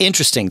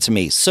interesting to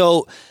me.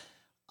 So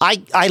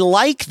I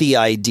like the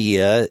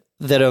idea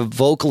that a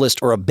vocalist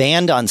or a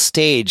band on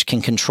stage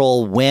can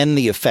control when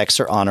the effects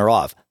are on or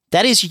off.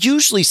 That is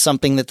usually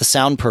something that the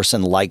sound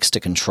person likes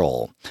to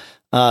control.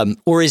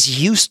 Or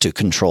is used to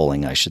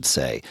controlling, I should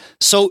say.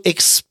 So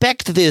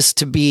expect this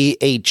to be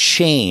a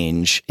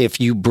change if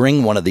you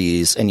bring one of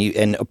these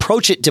and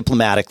approach it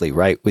diplomatically,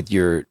 right, with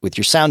your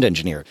sound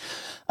engineer.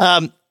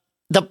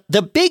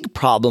 The big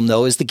problem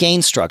though is the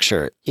gain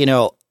structure.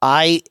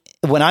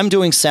 When I'm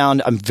doing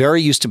sound, I'm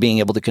very used to being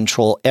able to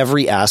control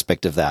every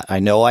aspect of that. I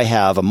know I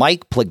have a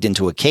mic plugged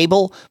into a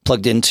cable,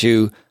 plugged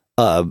into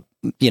a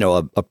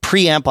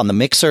preamp on the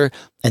mixer,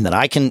 and then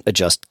I can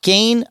adjust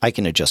gain, I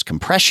can adjust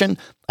compression,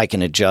 I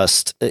can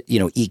adjust,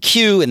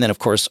 EQ, and then of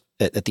course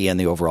at the end,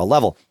 the overall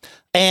level.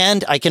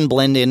 And I can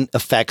blend in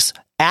effects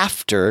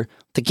after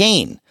the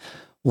gain.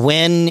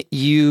 When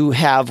you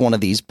have one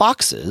of these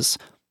boxes,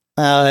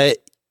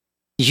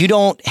 you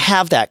don't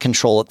have that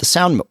control at the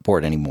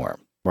soundboard anymore,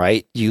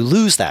 right? You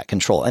lose that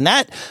control. And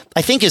that,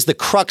 I think, is the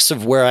crux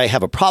of where I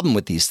have a problem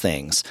with these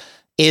things,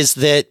 is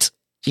that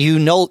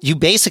you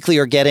basically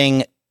are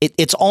getting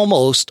it's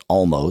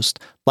almost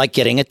like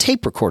getting a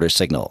tape recorder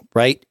signal,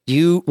 right?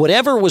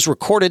 Whatever was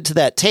recorded to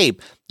that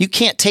tape, you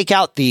can't take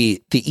out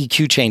the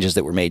EQ changes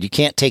that were made. You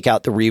can't take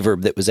out the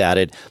reverb that was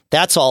added.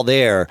 That's all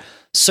there.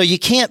 So you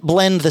can't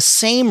blend the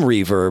same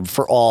reverb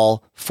for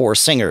all four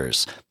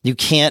singers. You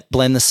can't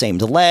blend the same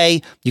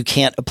delay. You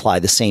can't apply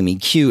the same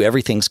EQ.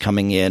 Everything's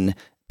coming in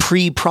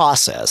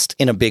pre-processed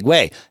in a big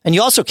way. And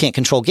you also can't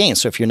control gain.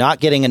 So if you're not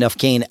getting enough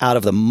gain out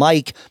of the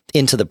mic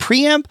into the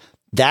preamp,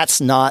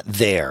 that's not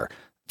there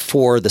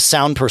for the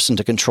sound person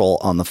to control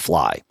on the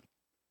fly.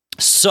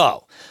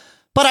 So,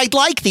 but I'd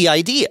like the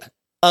idea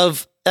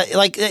of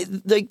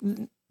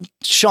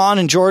Sean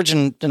and George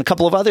and a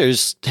couple of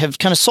others have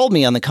kind of sold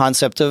me on the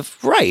concept of,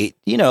 right,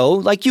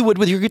 like you would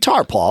with your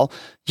guitar, Paul.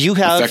 You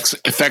have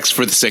effects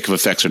for the sake of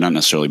effects are not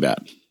necessarily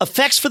bad.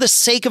 Effects for the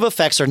sake of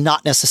effects are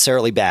not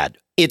necessarily bad.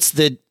 It's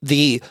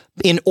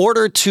in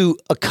order to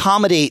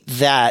accommodate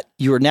that,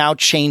 you're now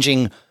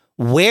changing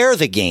where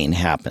the gain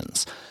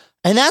happens.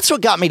 And that's what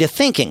got me to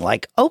thinking,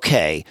 like,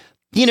 okay,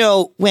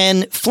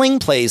 when Fling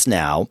plays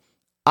now,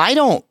 I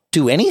don't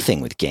do anything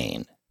with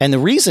gain. And the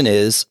reason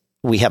is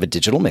we have a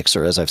digital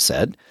mixer, as I've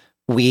said.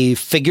 We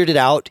figured it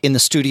out in the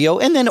studio.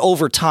 And then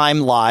over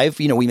time live,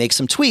 we make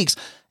some tweaks.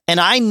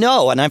 And I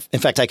know, in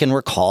fact, I can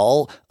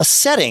recall a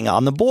setting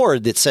on the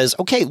board that says,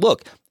 okay,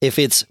 look, if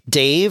it's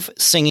Dave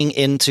singing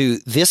into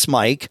this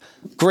mic,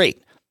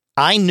 great.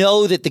 I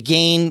know that the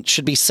gain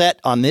should be set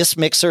on this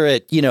mixer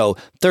at,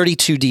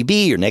 32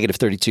 dB or negative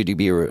 32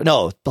 dB or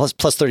no, plus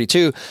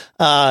 32,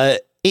 and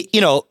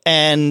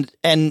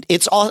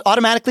it's all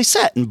automatically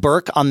set. And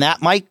Burke on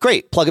that mic,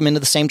 great. Plug them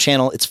into the same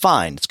channel. It's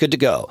fine. It's good to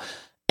go.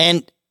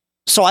 And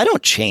so I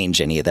don't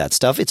change any of that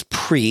stuff. It's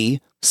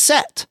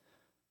preset.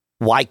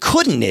 Why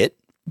couldn't it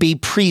be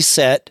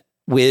preset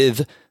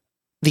with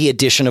the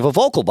addition of a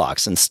vocal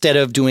box? Instead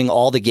of doing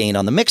all the gain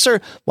on the mixer,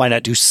 why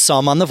not do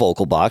some on the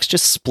vocal box?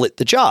 Just split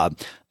the job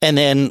and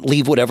then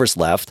leave whatever's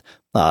left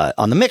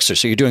on the mixer.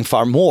 So you're doing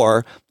far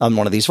more on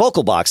one of these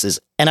vocal boxes.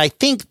 And I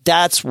think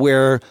that's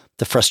where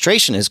the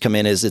frustration has come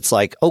in, is it's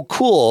like, oh,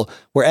 cool,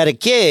 we're at a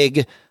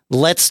gig,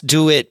 let's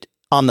do it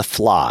on the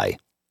fly.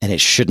 And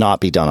it should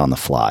not be done on the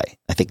fly.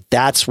 I think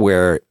that's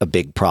where a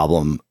big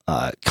problem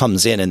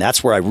comes in. And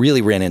that's where I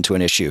really ran into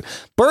an issue.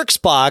 Burke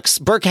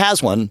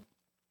has one.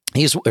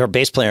 He's our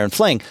bass player in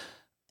Fling.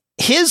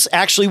 His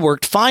actually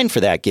worked fine for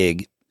that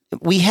gig.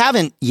 We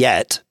haven't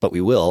yet, but we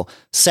will,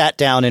 sat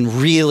down and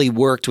really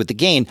worked with the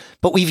gain.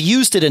 But we've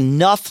used it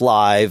enough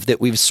live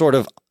that we've sort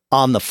of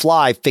on the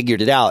fly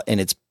figured it out,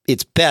 and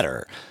it's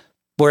better.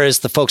 Whereas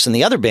the folks in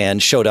the other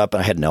band showed up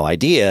and I had no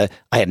idea.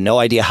 I had no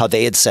idea how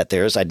they had set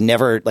theirs. I'd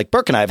never, like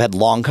Burke and I have had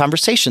long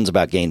conversations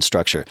about gain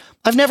structure.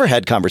 I've never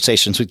had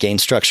conversations with gain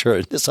structure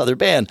in this other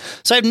band.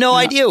 So I have no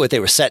idea what they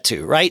were set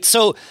to, right?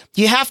 So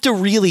you have to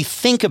really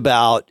think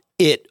about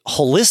it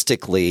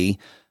holistically.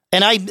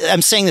 And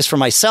I'm saying this for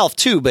myself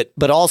too, but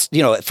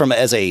also, from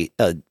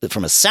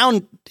a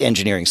sound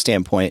engineering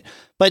standpoint,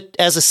 but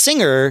as a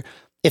singer,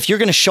 if you're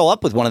going to show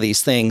up with one of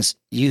these things,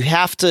 you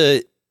have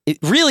to,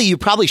 you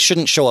probably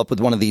shouldn't show up with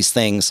one of these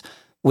things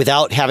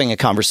without having a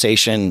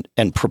conversation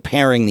and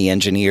preparing the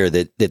engineer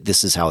that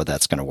this is how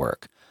that's going to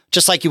work.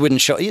 Just like you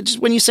wouldn't show just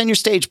when you send your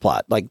stage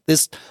plot, like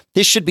this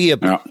should be a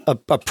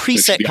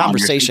preset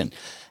conversation.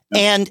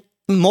 And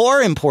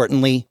more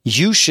importantly,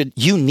 you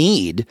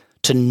need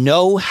to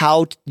know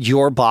how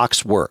your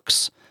box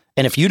works.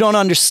 And if you don't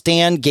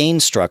understand gain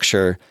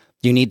structure,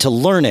 you need to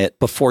learn it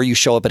before you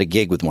show up at a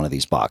gig with one of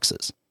these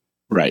boxes.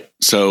 Right.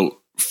 So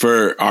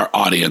for our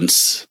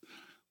audience,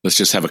 let's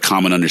just have a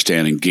common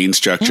understanding. Gain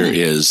structure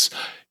is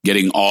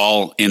getting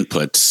all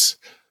inputs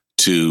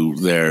to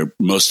their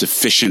most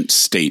efficient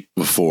state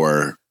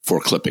for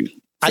clipping.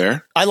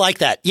 Fair? I like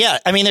that. Yeah.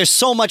 I mean, there's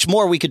so much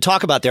more we could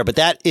talk about there, but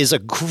that is a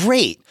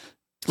great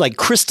like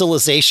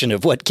crystallization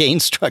of what gain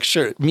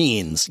structure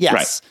means. Yes.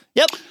 Right.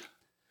 Yep.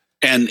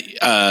 And,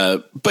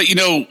 but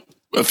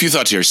a few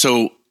thoughts here.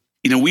 So,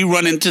 we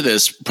run into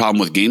this problem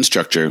with gain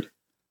structure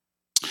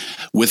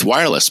with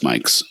wireless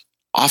mics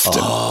often.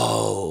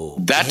 Oh,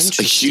 that's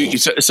a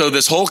huge. So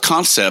this whole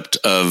concept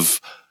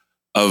of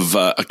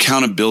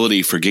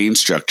accountability for gain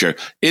structure,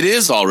 it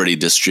is already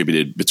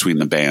distributed between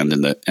the band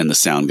and the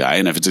sound guy.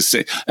 And if it's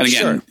and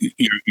again,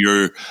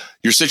 sure.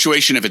 your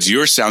situation, if it's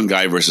your sound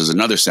guy versus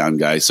another sound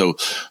guy. So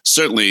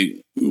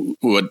certainly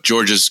what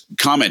George's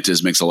comment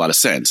makes a lot of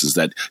sense, is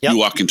that you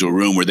walk into a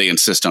room where they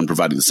insist on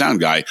providing the sound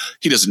guy.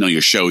 He doesn't know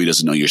your show. He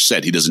doesn't know your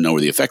set. He doesn't know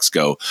where the effects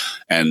go.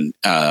 And,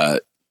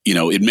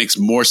 it makes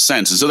more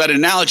sense. And so that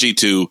analogy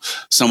to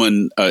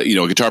someone, a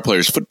guitar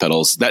player's foot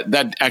pedals,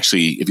 that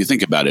actually, if you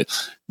think about it,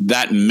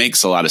 that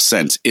makes a lot of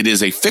sense. It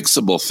is a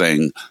fixable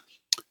thing.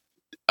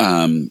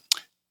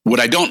 What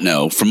I don't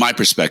know from my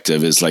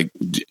perspective is like,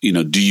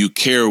 do you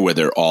care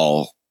whether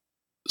all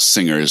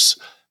singers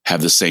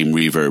have the same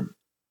reverb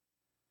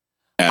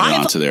added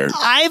onto their?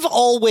 I've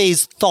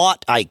always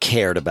thought I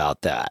cared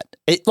about that.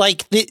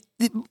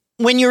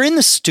 When you're in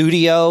the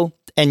studio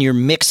and you're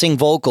mixing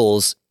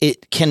vocals,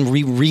 it can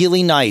be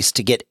really nice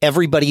to get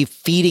everybody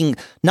feeding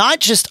not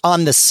just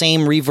on the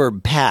same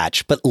reverb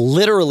patch, but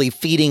literally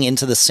feeding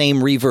into the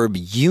same reverb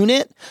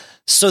unit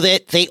so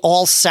that they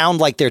all sound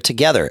like they're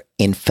together.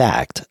 In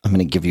fact, I'm going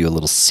to give you a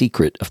little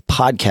secret of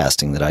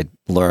podcasting that I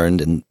learned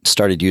and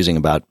started using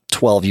about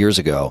 12 years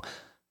ago.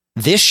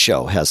 This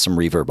show has some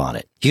reverb on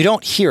it. You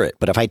don't hear it,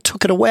 but if I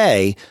took it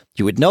away,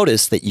 you would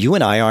notice that you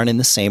and I aren't in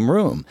the same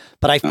room.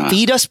 But I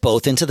feed us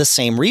both into the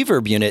same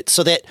reverb unit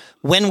so that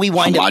when we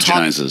wind up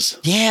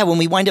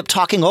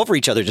talking over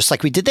each other, just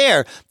like we did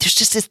there, there's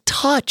just this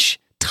touch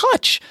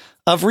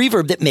of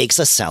reverb that makes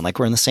us sound like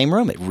we're in the same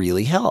room. It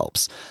really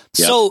helps.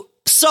 Yep.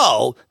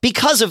 So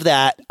because of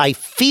that, I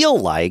feel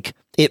like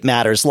it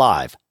matters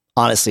live.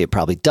 Honestly, it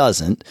probably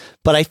doesn't,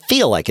 but I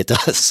feel like it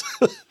does.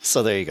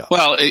 So there you go.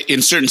 Well,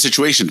 in certain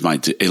situations,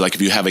 like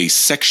if you have a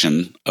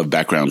section of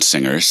background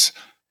singers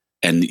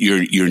and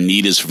your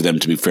need is for them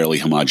to be fairly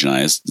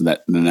homogenized,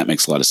 then that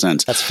makes a lot of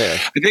sense. That's fair.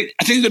 I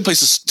think a good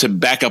place to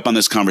back up on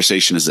this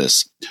conversation is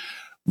this.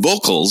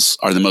 Vocals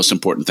are the most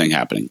important thing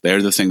happening.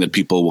 They're the thing that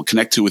people will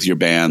connect to with your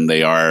band.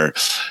 They are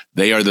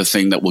the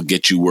thing that will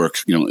get you work,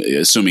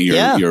 assuming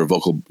you're a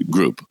vocal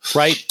group.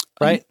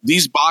 Right.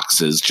 These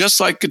boxes,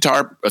 just like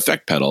guitar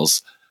effect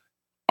pedals,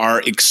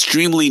 are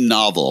extremely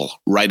novel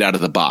right out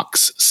of the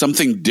box.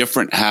 Something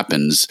different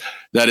happens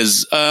that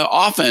is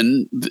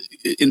often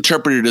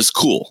interpreted as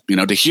cool.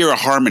 To hear a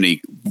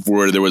harmony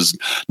where there was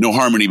no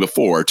harmony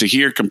before, to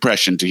hear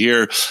compression, to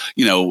hear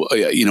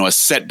a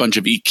set bunch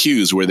of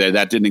EQs where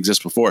that didn't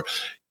exist before,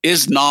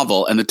 is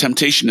novel. And the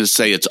temptation is to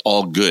say it's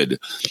all good,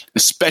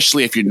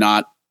 especially if you're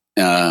not.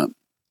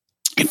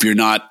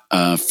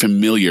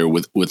 Familiar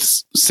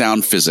with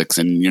sound physics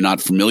and you're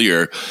not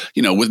familiar,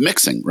 with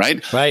mixing,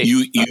 right? Right.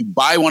 You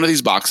buy one of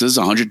these boxes,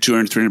 100,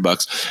 200, 300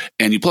 bucks,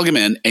 and you plug them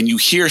in and you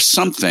hear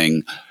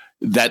something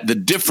that the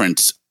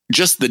difference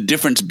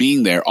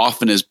being there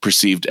often is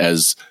perceived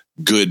as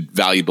good,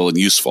 valuable, and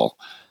useful.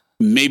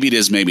 Maybe it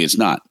is, maybe it's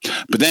not.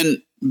 But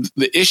then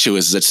the issue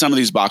is that some of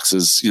these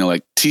boxes,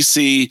 like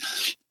TC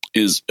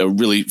is a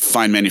really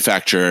fine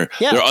manufacturer.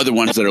 Yeah. There are other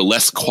ones that are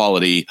less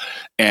quality.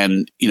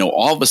 And,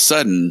 all of a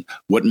sudden,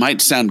 what might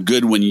sound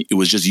good when it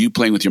was just you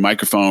playing with your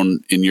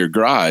microphone in your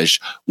garage,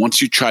 once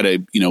you try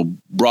to,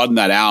 broaden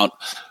that out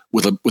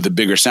with a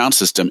bigger sound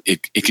system,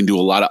 it can do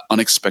a lot of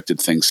unexpected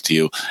things to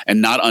you.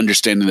 And not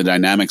understanding the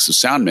dynamics of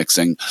sound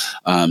mixing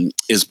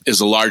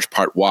is a large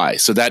part why.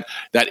 So that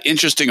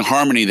interesting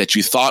harmony that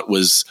you thought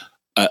was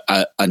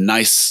a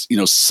nice,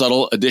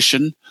 subtle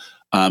addition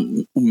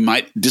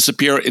might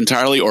disappear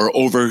entirely or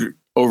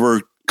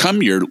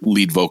overcome your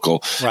lead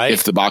vocal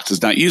if the box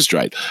is not used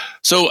right.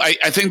 So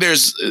I think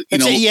there's,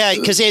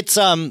 because it's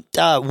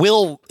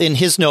Will in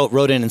his note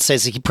wrote in and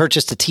says he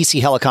purchased a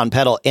TC Helicon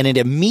pedal and it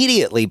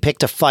immediately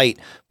picked a fight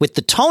with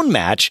the tone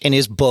match in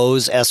his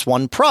Bose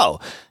S1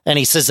 Pro. And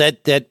he says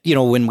that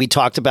when we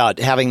talked about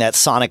having that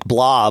sonic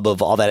blob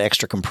of all that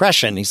extra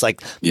compression, he's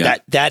like,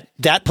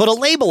 that put a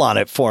label on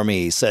it for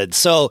me, he said.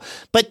 So,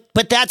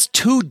 but that's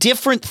two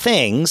different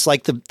things.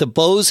 Like the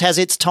Bose has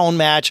its tone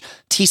match.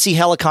 TC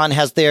Helicon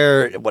has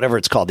their, whatever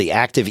it's called, the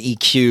active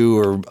EQ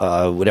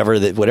or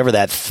whatever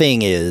that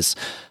thing is.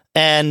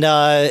 And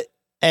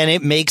And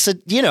it makes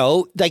it,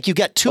 like you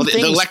got two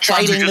things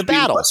fighting the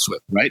battle.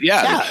 Right?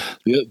 Yeah.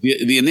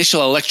 The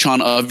initial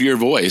electron of your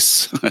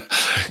voice,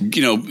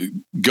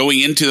 going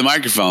into the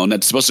microphone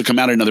that's supposed to come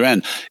out at another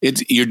end.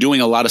 You're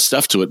doing a lot of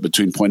stuff to it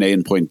between point A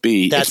and point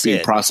B. It's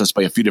being processed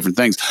by a few different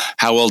things.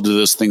 How well do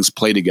those things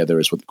play together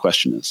is what the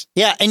question is.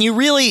 Yeah. And you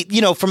really,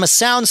 from a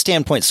sound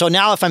standpoint. So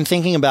now if I'm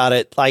thinking about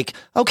it, like,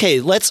 okay,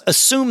 let's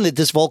assume that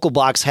this vocal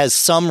box has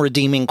some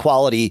redeeming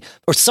quality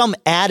or some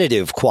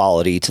additive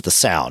quality to the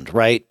sound,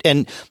 right?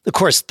 And of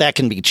course, that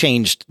can be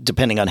changed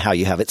depending on how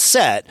you have it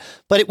set.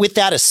 But with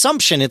that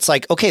assumption, it's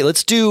like, okay,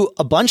 let's do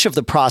a bunch of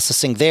the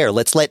processing there.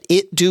 Let's let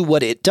it do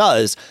what it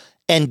does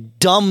and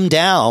dumb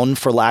down,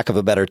 for lack of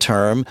a better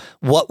term,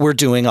 what we're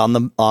doing on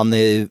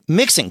the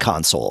mixing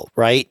console,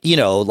 right?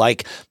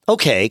 Like,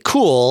 okay,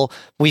 cool.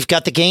 We've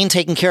got the gain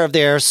taken care of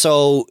there.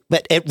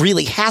 But it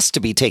really has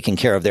to be taken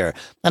care of there.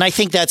 And I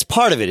think that's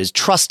part of it, is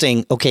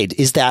trusting, okay,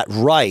 is that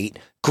right?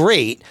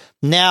 Great.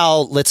 Now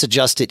let's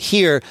adjust it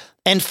here.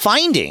 And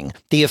finding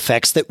the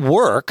effects that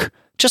work,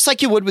 just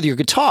like you would with your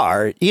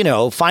guitar,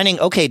 finding,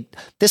 okay,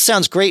 this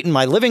sounds great in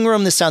my living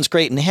room. This sounds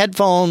great in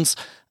headphones.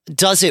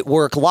 Does it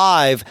work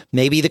live?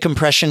 Maybe the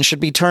compression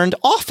should be turned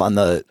off on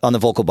the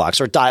vocal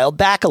box or dialed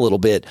back a little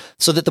bit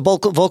so that the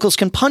vocals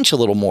can punch a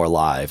little more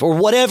live or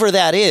whatever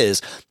that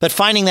is. But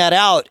finding that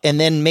out and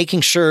then making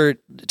sure,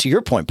 to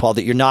your point, Paul,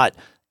 that you're not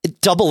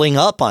doubling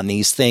up on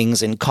these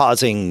things and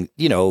causing,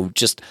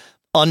 just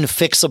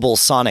unfixable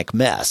sonic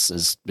mess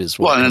is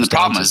what. Well, and the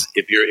problem is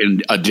if you're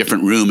in a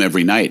different room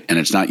every night and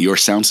it's not your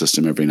sound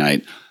system every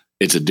night,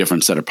 it's a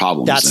different set of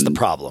problems. That's the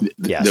problem.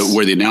 Yes.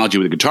 Where the analogy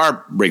with the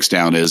guitar breaks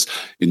down is,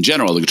 in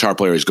general, the guitar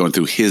player is going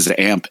through his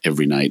amp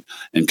every night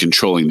and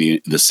controlling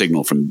the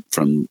signal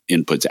from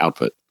input to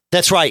output.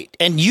 That's right.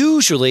 And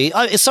usually,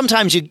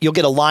 sometimes you'll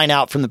get a line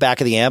out from the back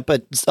of the amp,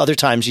 but other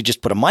times you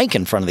just put a mic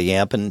in front of the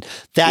amp, and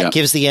that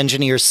gives the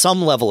engineer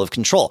some level of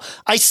control.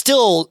 I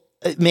still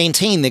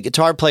maintain that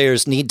guitar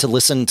players need to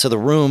listen to the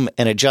room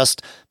and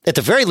adjust, at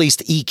the very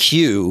least,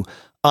 EQ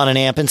on an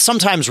amp, and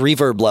sometimes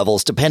reverb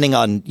levels, depending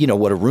on,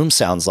 what a room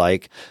sounds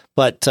like.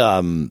 But,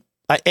 and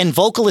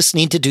vocalists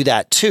need to do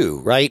that too,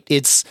 right?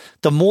 It's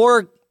the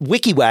more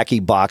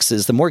wicky-wacky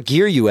boxes, the more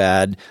gear you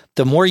add,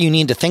 the more you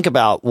need to think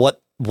about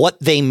what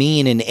they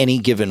mean in any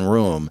given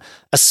room,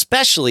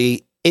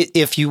 especially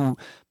if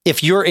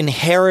you're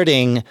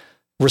inheriting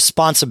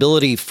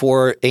responsibility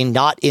for a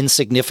not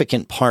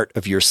insignificant part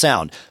of your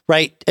sound,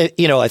 right? I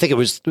think it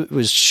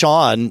was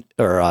Sean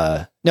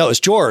it was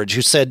George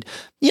who said,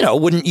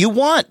 wouldn't you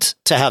want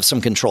to have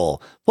some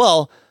control?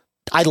 Well,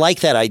 I like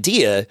that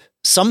idea.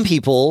 Some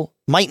people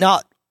might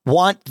not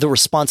want the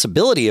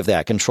responsibility of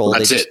that control.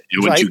 That's it.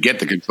 Once you get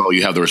the control,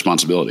 you have the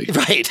responsibility.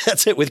 Right.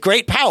 That's it. With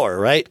great power,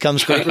 right,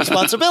 comes great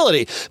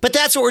responsibility. But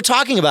that's what we're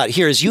talking about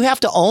here, is you have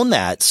to own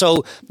that.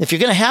 So if you're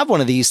going to have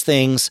one of these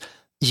things,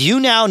 you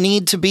now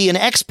need to be an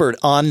expert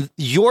on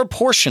your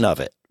portion of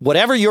it,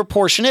 whatever your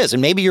portion is.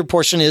 And maybe your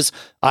portion is,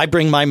 I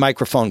bring my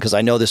microphone because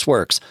I know this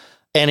works.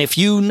 And if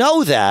you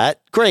know that,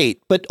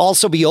 great, but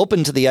also be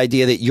open to the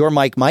idea that your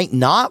mic might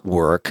not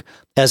work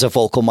as a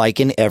vocal mic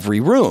in every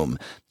room.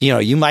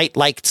 You might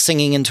like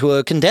singing into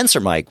a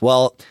condenser mic.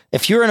 Well,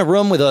 if you're in a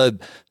room with a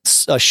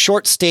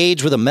short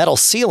stage with a metal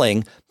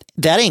ceiling,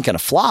 that ain't going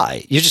to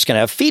fly. You're just going to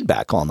have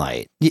feedback all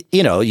night.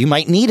 You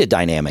might need a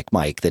dynamic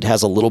mic that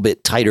has a little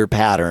bit tighter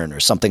pattern or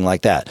something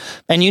like that.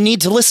 And you need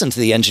to listen to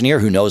the engineer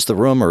who knows the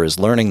room or is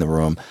learning the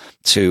room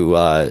to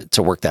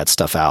work that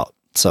stuff out.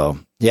 So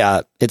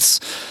yeah, it's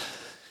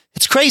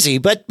crazy,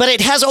 but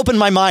it has opened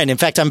my mind. In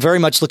fact, I'm very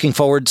much looking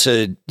forward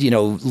to,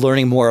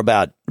 learning more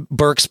about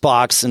Burke's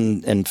box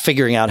and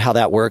figuring out how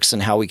that works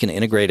and how we can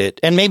integrate it.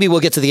 And maybe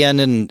we'll get to the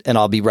end and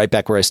I'll be right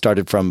back where I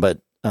started from.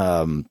 But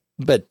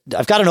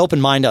I've got an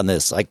open mind on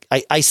this.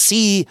 I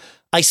see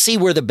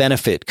where the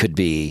benefit could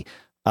be,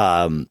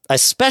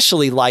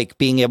 especially like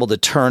being able to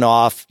turn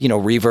off,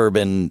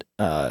 reverb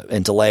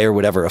and delay or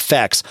whatever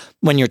effects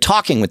when you're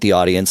talking with the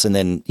audience, and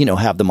then,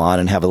 have them on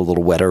and have it a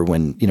little wetter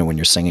when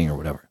you're singing or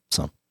whatever.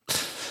 So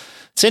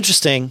it's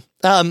interesting.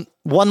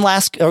 One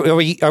last, are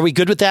we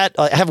good with that?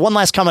 I have one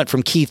last comment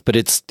from Keith, but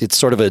it's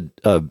sort of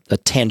a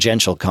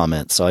tangential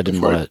comment. So I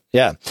didn't want to,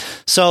 yeah.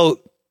 So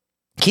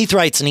Keith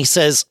writes and he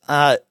says,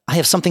 I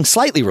have something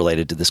slightly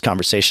related to this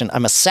conversation.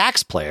 I'm a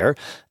sax player,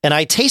 and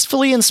I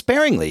tastefully and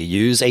sparingly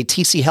use a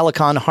TC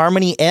Helicon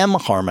Harmony M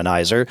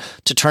harmonizer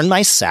to turn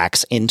my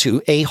sax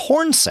into a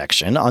horn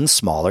section on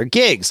smaller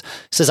gigs.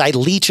 He says, I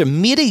leech a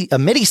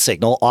MIDI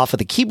signal off of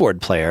the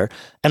keyboard player,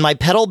 and my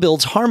pedal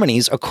builds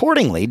harmonies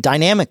accordingly,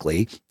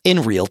 dynamically,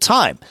 in real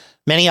time.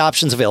 Many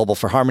options available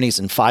for harmonies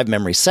in 5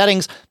 memory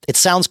settings. It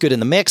sounds good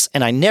in the mix,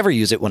 and I never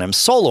use it when I'm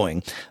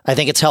soloing. I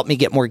think it's helped me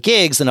get more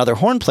gigs than other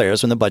horn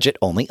players when the budget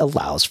only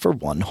allows for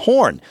one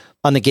horn.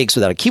 On the gigs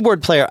without a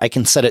keyboard player, I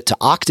can set it to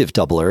octave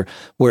doubler,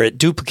 where it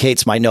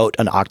duplicates my note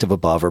an octave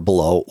above or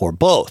below or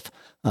both.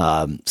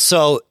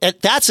 So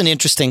that's an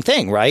interesting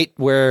thing, right?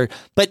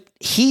 But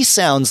he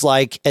sounds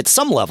like at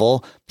some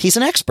level, he's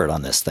an expert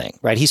on this thing,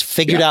 right? He's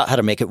figured out how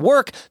to make it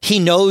work. He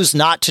knows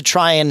not to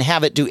try and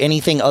have it do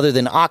anything other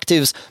than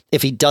octaves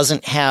if he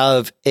doesn't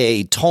have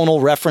a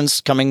tonal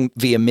reference coming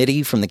via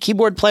MIDI from the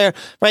keyboard player,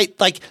 right?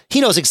 Like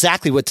he knows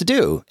exactly what to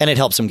do and it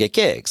helps him get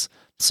gigs.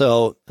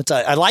 So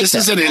I like this.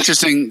 This is an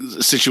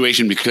interesting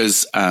situation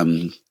because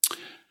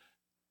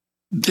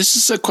this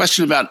is a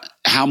question about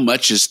how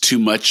much is too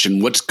much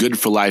and what's good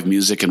for live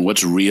music and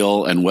what's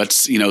real and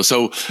what's,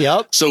 so,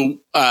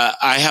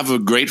 I have a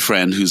great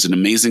friend who's an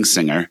amazing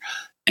singer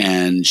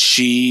and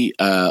she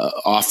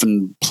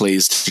often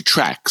plays to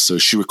tracks. So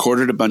she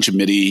recorded a bunch of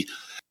MIDI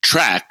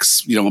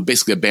tracks,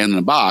 basically a band in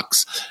a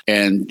box,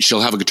 and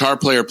she'll have a guitar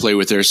player play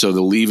with her. So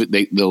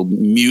they'll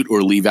mute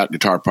or leave out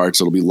guitar parts.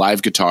 It'll be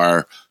live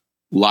guitar,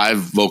 live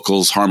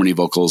vocals, harmony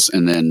vocals,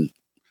 and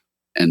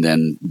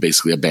then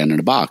basically a band in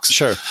a box.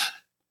 Sure.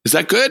 Is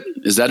that good?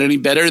 Is that any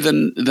better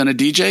than a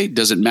DJ?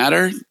 Does it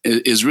matter?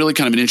 Is really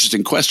kind of an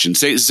interesting question.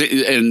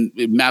 And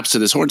it maps to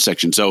this horn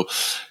section. So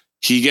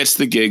he gets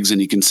the gigs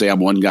and he can say, I'm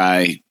one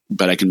guy,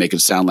 but I can make it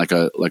sound like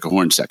a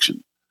horn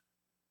section.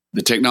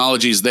 The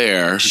technology's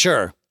there.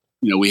 Sure.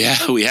 We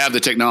have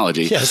the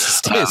technology. Yes.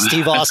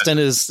 Steve Austin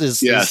is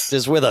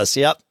with us.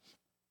 Yep.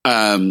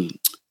 Does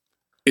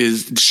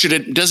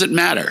it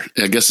matter?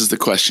 I guess is the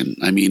question.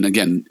 I mean,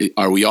 again,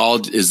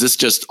 is this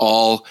just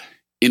all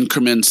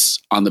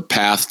increments on the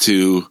path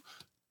to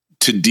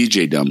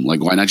DJ-dom?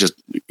 Like, why not just,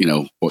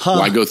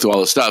 why go through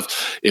all this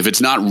stuff? If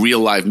it's not real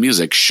live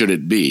music, should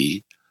it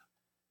be?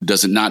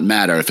 Does it not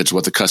matter if it's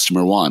what the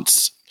customer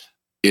wants?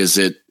 Does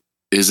it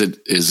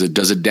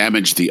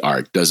damage the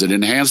art? Does it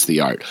enhance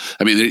the art?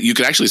 I mean, you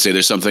could actually say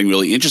there's something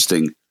really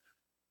interesting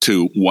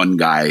to one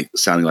guy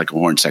sounding like a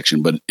horn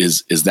section, but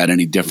is that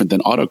any different than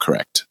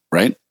autocorrect,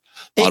 right?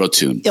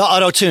 Auto-tune.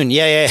 Auto-tune.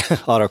 Yeah.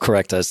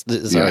 Autocorrect us.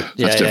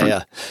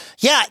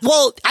 Yeah.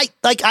 Well,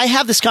 I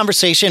have this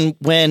conversation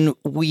when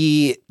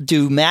we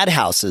do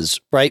Madhouses,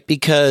 right?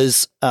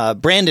 Because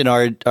Brandon,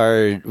 our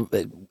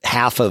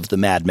half of the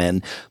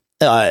Madmen,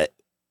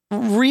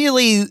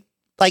 really,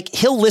 like,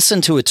 he'll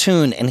listen to a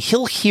tune and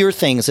he'll hear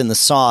things in the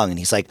song and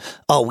he's like,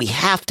 oh, we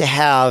have to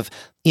have,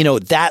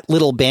 that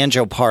little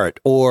banjo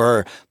part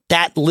or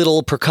that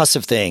little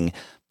percussive thing.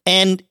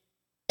 And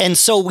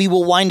so we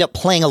will wind up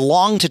playing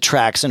along to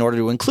tracks in order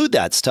to include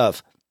that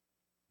stuff.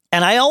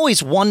 And I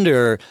always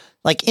wonder,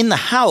 like, in the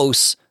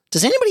house,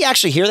 does anybody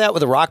actually hear that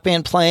with a rock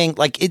band playing?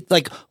 Like,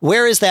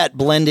 where is that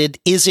blended?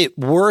 Is it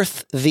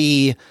worth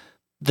the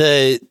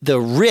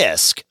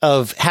risk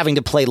of having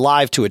to play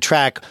live to a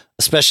track,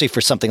 especially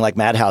for something like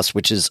Madhouse,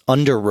 which is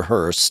under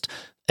rehearsed,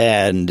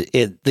 and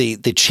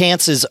the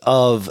chances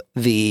of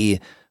the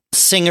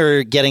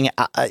singer getting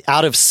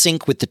out of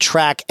sync with the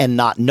track and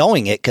not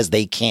knowing it because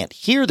they can't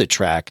hear the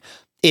track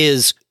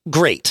is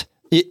great,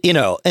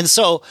 And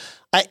so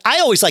I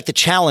always like the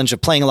challenge of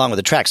playing along with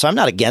the track. So I'm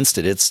not against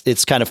it.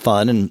 It's kind of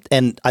fun.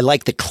 And I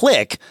like the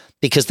click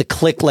because the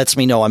click lets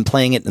me know I'm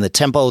playing it in the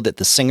tempo that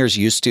the singer's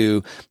used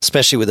to,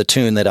 especially with a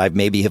tune that I've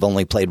maybe have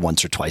only played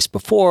once or twice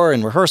before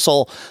in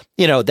rehearsal.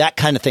 That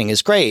kind of thing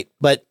is great.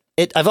 But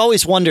I've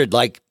always wondered,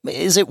 like,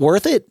 is it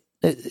worth it?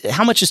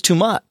 How much is too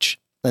much?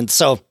 And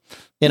so,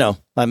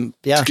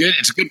 It's good.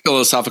 It's a good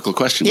philosophical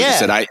question. Like I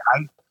said,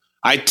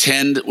 I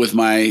tend with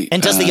my.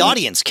 And does the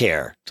audience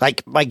care?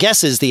 Like, my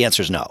guess is the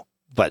answer is no,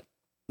 but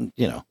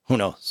who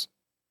knows?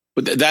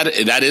 But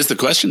that is the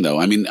question, though.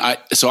 I mean, I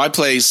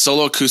play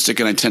solo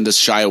acoustic, and I tend to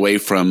shy away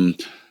from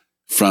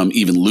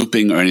even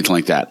looping or anything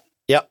like that.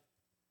 Yep.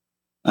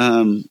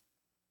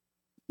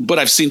 But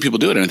I've seen people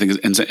do it, and I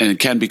think and it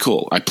can be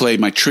cool. I play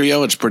my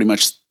trio. It's pretty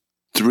much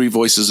 3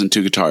 voices and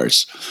 2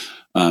 guitars.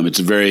 It's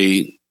a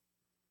very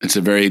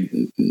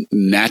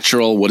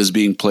natural. What is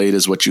being played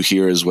is what you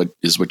hear, is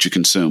what you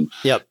consume.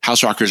 Yep.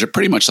 House rockers are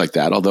pretty much like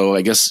that. Although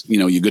I guess,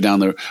 you go down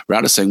the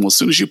route of saying, well, as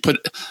soon as you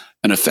put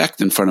an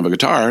effect in front of a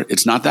guitar,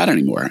 it's not that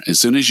anymore. As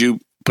soon as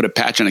you put a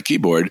patch on a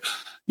keyboard,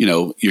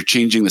 you're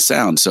changing the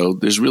sound. So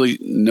there's really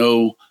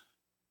no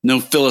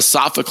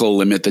philosophical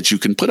limit that you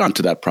can put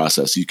onto that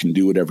process. You can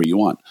do whatever you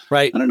want.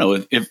 Right. I don't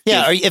know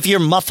if you're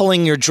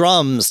muffling your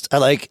drums,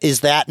 like, is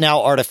that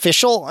now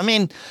artificial? I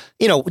mean,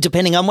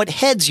 depending on what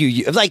heads you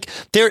use, like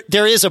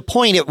there is a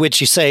point at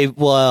which you say,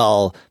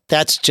 well,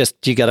 that's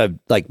just, you got to,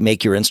 like,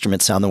 make your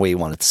instrument sound the way you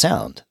want it to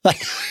sound.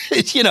 Like,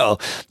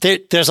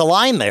 there's a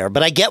line there,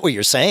 but I get what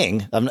you're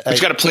saying. You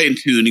got to play in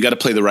tune. You got to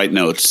play the right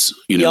notes.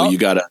 You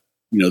got to.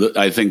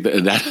 I think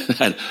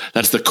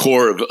that's the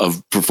core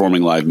of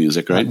performing live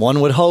music, right?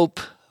 One would hope.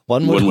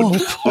 One would hope.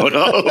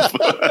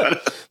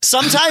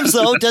 Sometimes,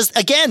 though,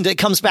 it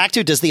comes back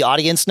to, does the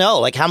audience know?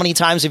 Like, how many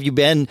times have you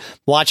been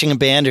watching a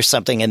band or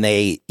something and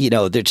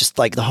they're just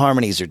like, the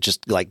harmonies are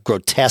just like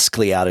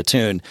grotesquely out of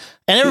tune.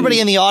 And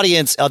everybody in the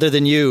audience, other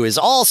than you, is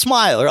all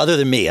smile, or other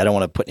than me. I don't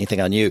want to put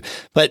anything on you.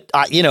 But,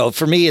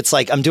 for me, it's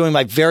like, I'm doing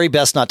my very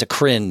best not to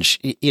cringe,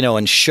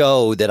 and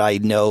show that I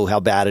know how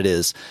bad it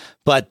is.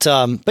 But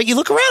you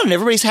look around and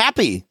everybody's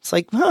happy. It's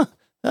like, huh?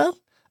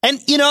 And,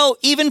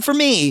 even for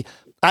me,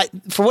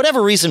 for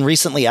whatever reason,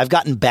 recently I've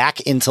gotten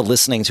back into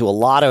listening to a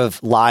lot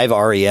of live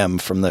REM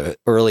from the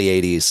early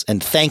 80s.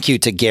 And thank you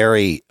to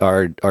Gary,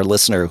 our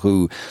listener,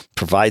 who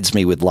provides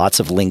me with lots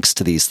of links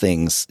to these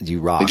things.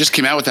 You rock. They just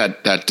came out with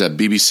that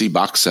BBC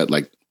box set,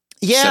 like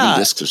 7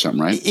 discs or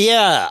something, right?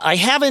 Yeah, I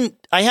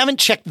haven't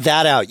checked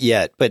that out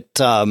yet, but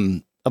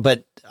I've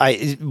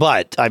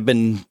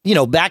been,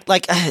 back,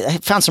 like I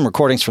found some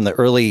recordings from the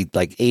early,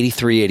 like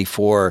 83,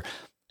 84,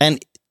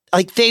 and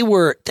like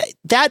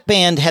that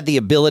band had the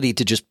ability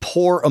to just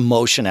pour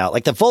emotion out.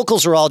 Like the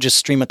vocals are all just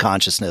stream of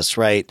consciousness,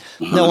 right?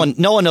 Uh-huh.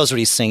 No one knows what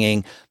he's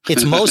singing.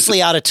 It's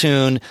mostly out of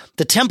tune.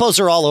 The tempos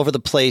are all over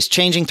the place,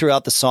 changing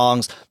throughout the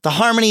songs. The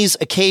harmonies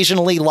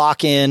occasionally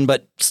lock in,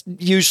 but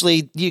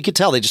usually you could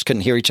tell they just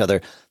couldn't hear each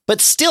other. But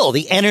still,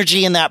 the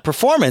energy in that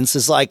performance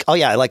is like, oh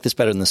yeah, I like this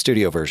better than the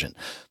studio version.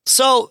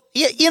 So,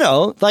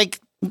 like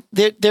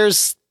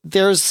there's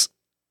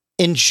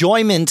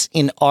enjoyment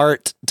in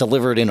art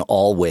delivered in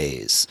all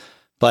ways.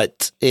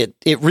 But it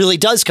really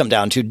does come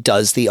down to,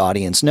 does the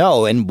audience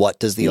know, and what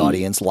does the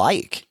audience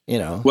like?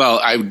 Well,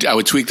 I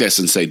would tweak this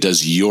and say,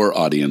 does your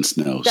audience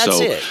know? That's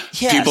so it.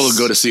 Yes. People who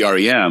go to see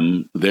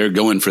REM, they're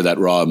going for that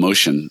raw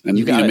emotion.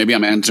 And maybe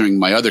I'm answering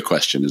my other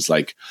question is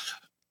like,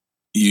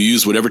 you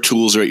use whatever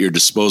tools are at your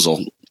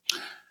disposal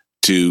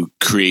to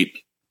create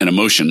an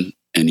emotion,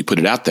 and you put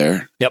it out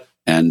there. Yep.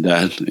 And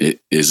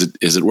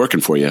is it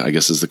working for you? I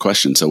guess is the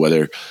question. So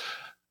whether,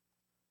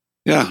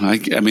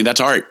 I mean, that's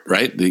art,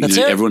 right?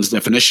 Everyone's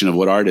definition of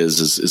what art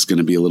is going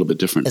to be a little bit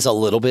different. It's a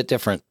little bit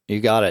different. You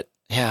got it.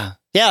 Yeah.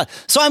 Yeah.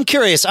 So I'm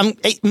curious.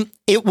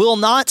 It will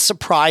not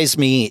surprise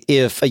me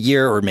if a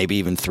year or maybe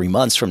even 3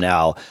 months from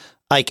now,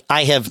 like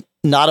I have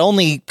not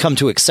only come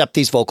to accept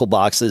these vocal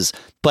boxes,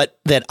 but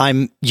that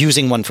I'm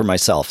using one for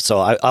myself. So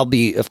I'll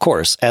be, of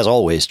course, as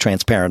always,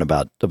 transparent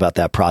about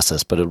that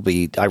process, but it'll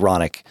be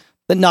ironic.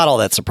 But not all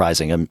that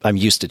surprising. I'm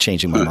used to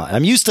changing my mind.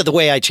 I'm used to the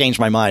way I change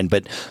my mind.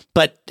 But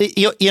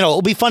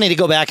it'll be funny to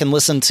go back and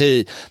listen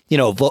to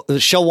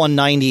show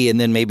 190 and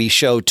then maybe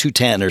show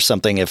 210 or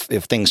something if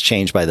things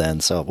change by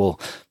then. So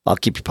I'll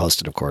keep you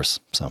posted, of course.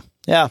 So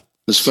yeah.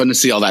 It was fun to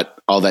see all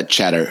that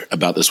chatter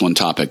about this one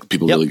topic.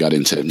 People really got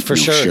into it and for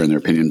sure. Sharing their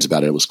opinions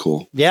about it. It was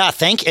cool. Yeah.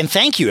 Thank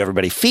you,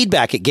 everybody.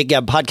 Feedback at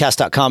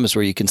giggabpodcast.com is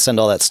where you can send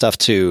all that stuff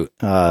to.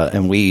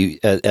 And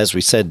we, as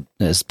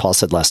Paul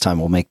said last time,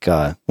 we'll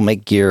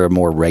make gear a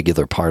more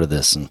regular part of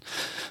this. And,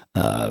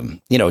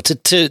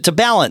 to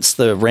balance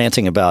the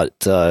ranting about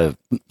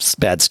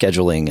bad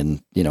scheduling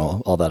and,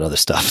 all that other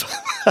stuff.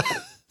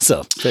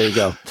 So there you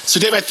go. So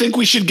Dave, I think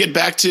we should get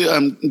back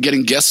to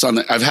getting guests on.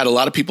 I've had a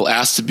lot of people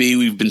ask to be.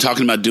 We've been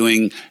talking about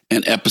doing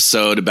an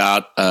episode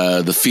about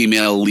the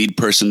female lead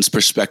person's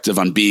perspective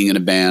on being in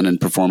a band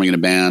and performing in a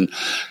band.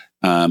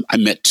 I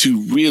met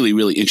 2 really,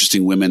 really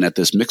interesting women at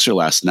this mixer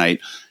last night,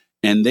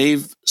 and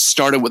they've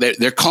started with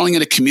they're calling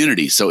it a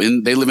community. So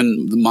they live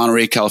in the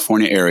Monterey,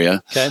 California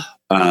area. Okay.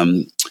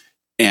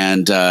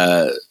 And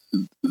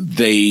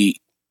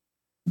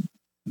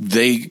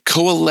they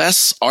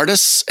coalesce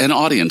artists and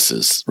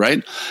audiences,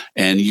 right?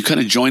 And you kind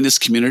of join this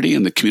community,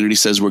 and the community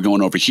says, we're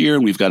going over here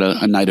and we've got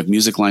a night of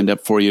music lined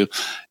up for you.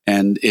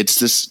 And it's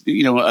this,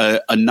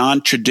 a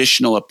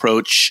non-traditional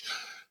approach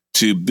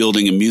to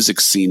building a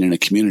music scene in a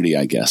community,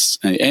 I guess.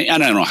 And I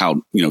don't know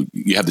how,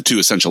 you have the 2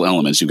 essential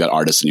elements. You've got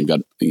artists and you've got,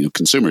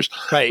 consumers.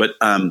 Right.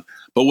 But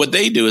what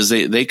they do is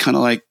they kind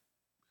of like,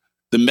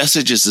 the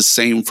message is the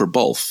same for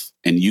both.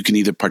 And you can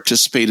either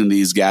participate in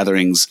these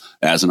gatherings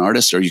as an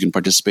artist, or you can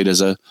participate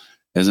as a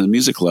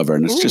music lover,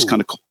 and it's just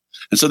kind of cool.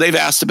 And so they've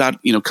asked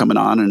about coming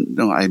on, and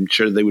I'm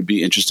sure they would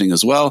be interesting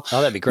as well. Oh,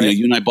 that'd be great.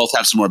 You and I both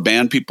have some more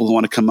band people who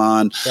want to come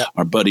on. Yeah.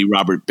 Our buddy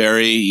Robert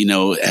Berry,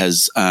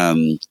 has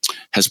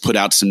put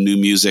out some new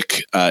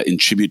music in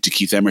tribute to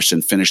Keith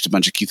Emerson. Finished a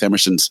bunch of Keith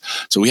Emerson's.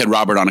 So we had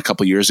Robert on a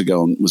couple years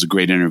ago, and it was a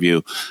great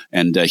interview.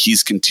 And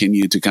he's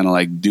continued to kind of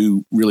like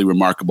do really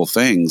remarkable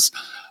things.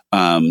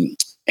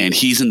 And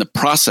he's in the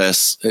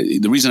process.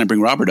 The reason I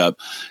bring Robert up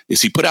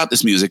is he put out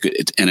this music,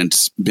 and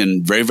it's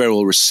been very, very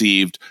well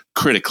received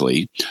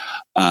critically.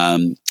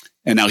 And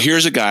now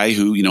here's a guy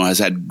who, has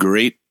had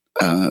great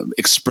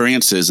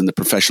experiences in the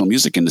professional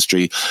music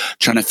industry,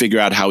 trying to figure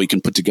out how he can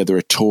put together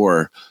a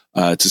tour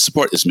to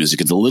support this music.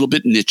 It's a little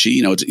bit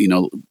nichey, it's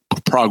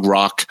prog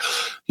rock,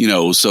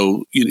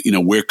 so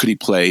where could he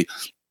play?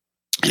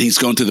 And he's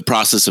going through the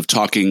process of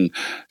talking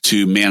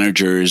to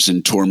managers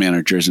and tour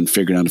managers and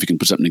figuring out if he can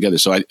put something together.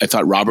 So I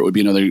thought Robert would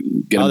be another.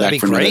 That'd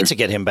be great to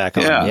get him back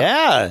on.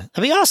 Yeah,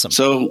 that'd be awesome.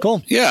 So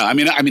cool. Yeah, I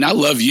mean, I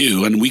love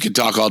you, and we could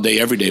talk all day,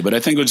 every day. But I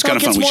think it's kind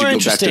of fun. We should go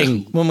back to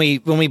when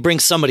we bring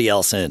somebody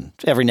else in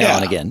every now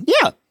and again.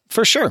 Yeah,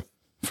 for sure.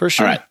 For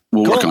sure. All right.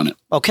 We'll work on it.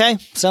 Okay.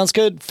 Sounds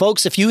good.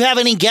 Folks, if you have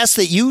any guests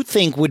that you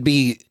think would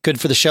be good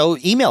for the show,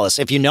 email us.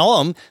 If you know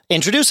them,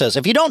 introduce us.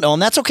 If you don't know them,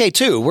 that's okay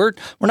too. We're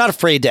not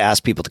afraid to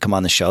ask people to come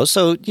on the show.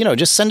 So,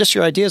 just send us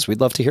your ideas. We'd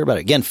love to hear about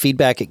it. Again,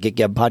 feedback at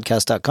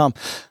giggabpodcast.com.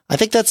 I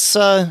think that's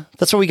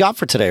what we got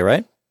for today,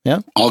 right? Yeah.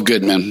 All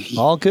good, man.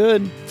 All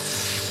good.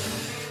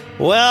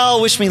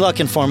 Well, wish me luck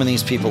informing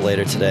these people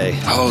later today.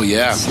 Oh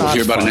yeah, we'll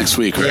hear about it next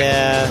week, right?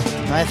 Yeah,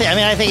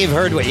 I think you've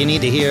heard what you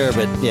need to hear,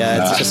 but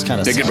yeah, it's just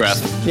kind of take a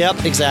breath.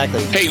 Yep,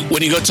 exactly. Hey,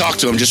 when you go talk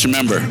to them, just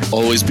remember,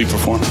 always be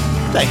performing.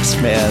 Thanks,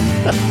 man.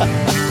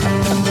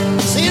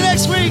 See you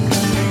next week.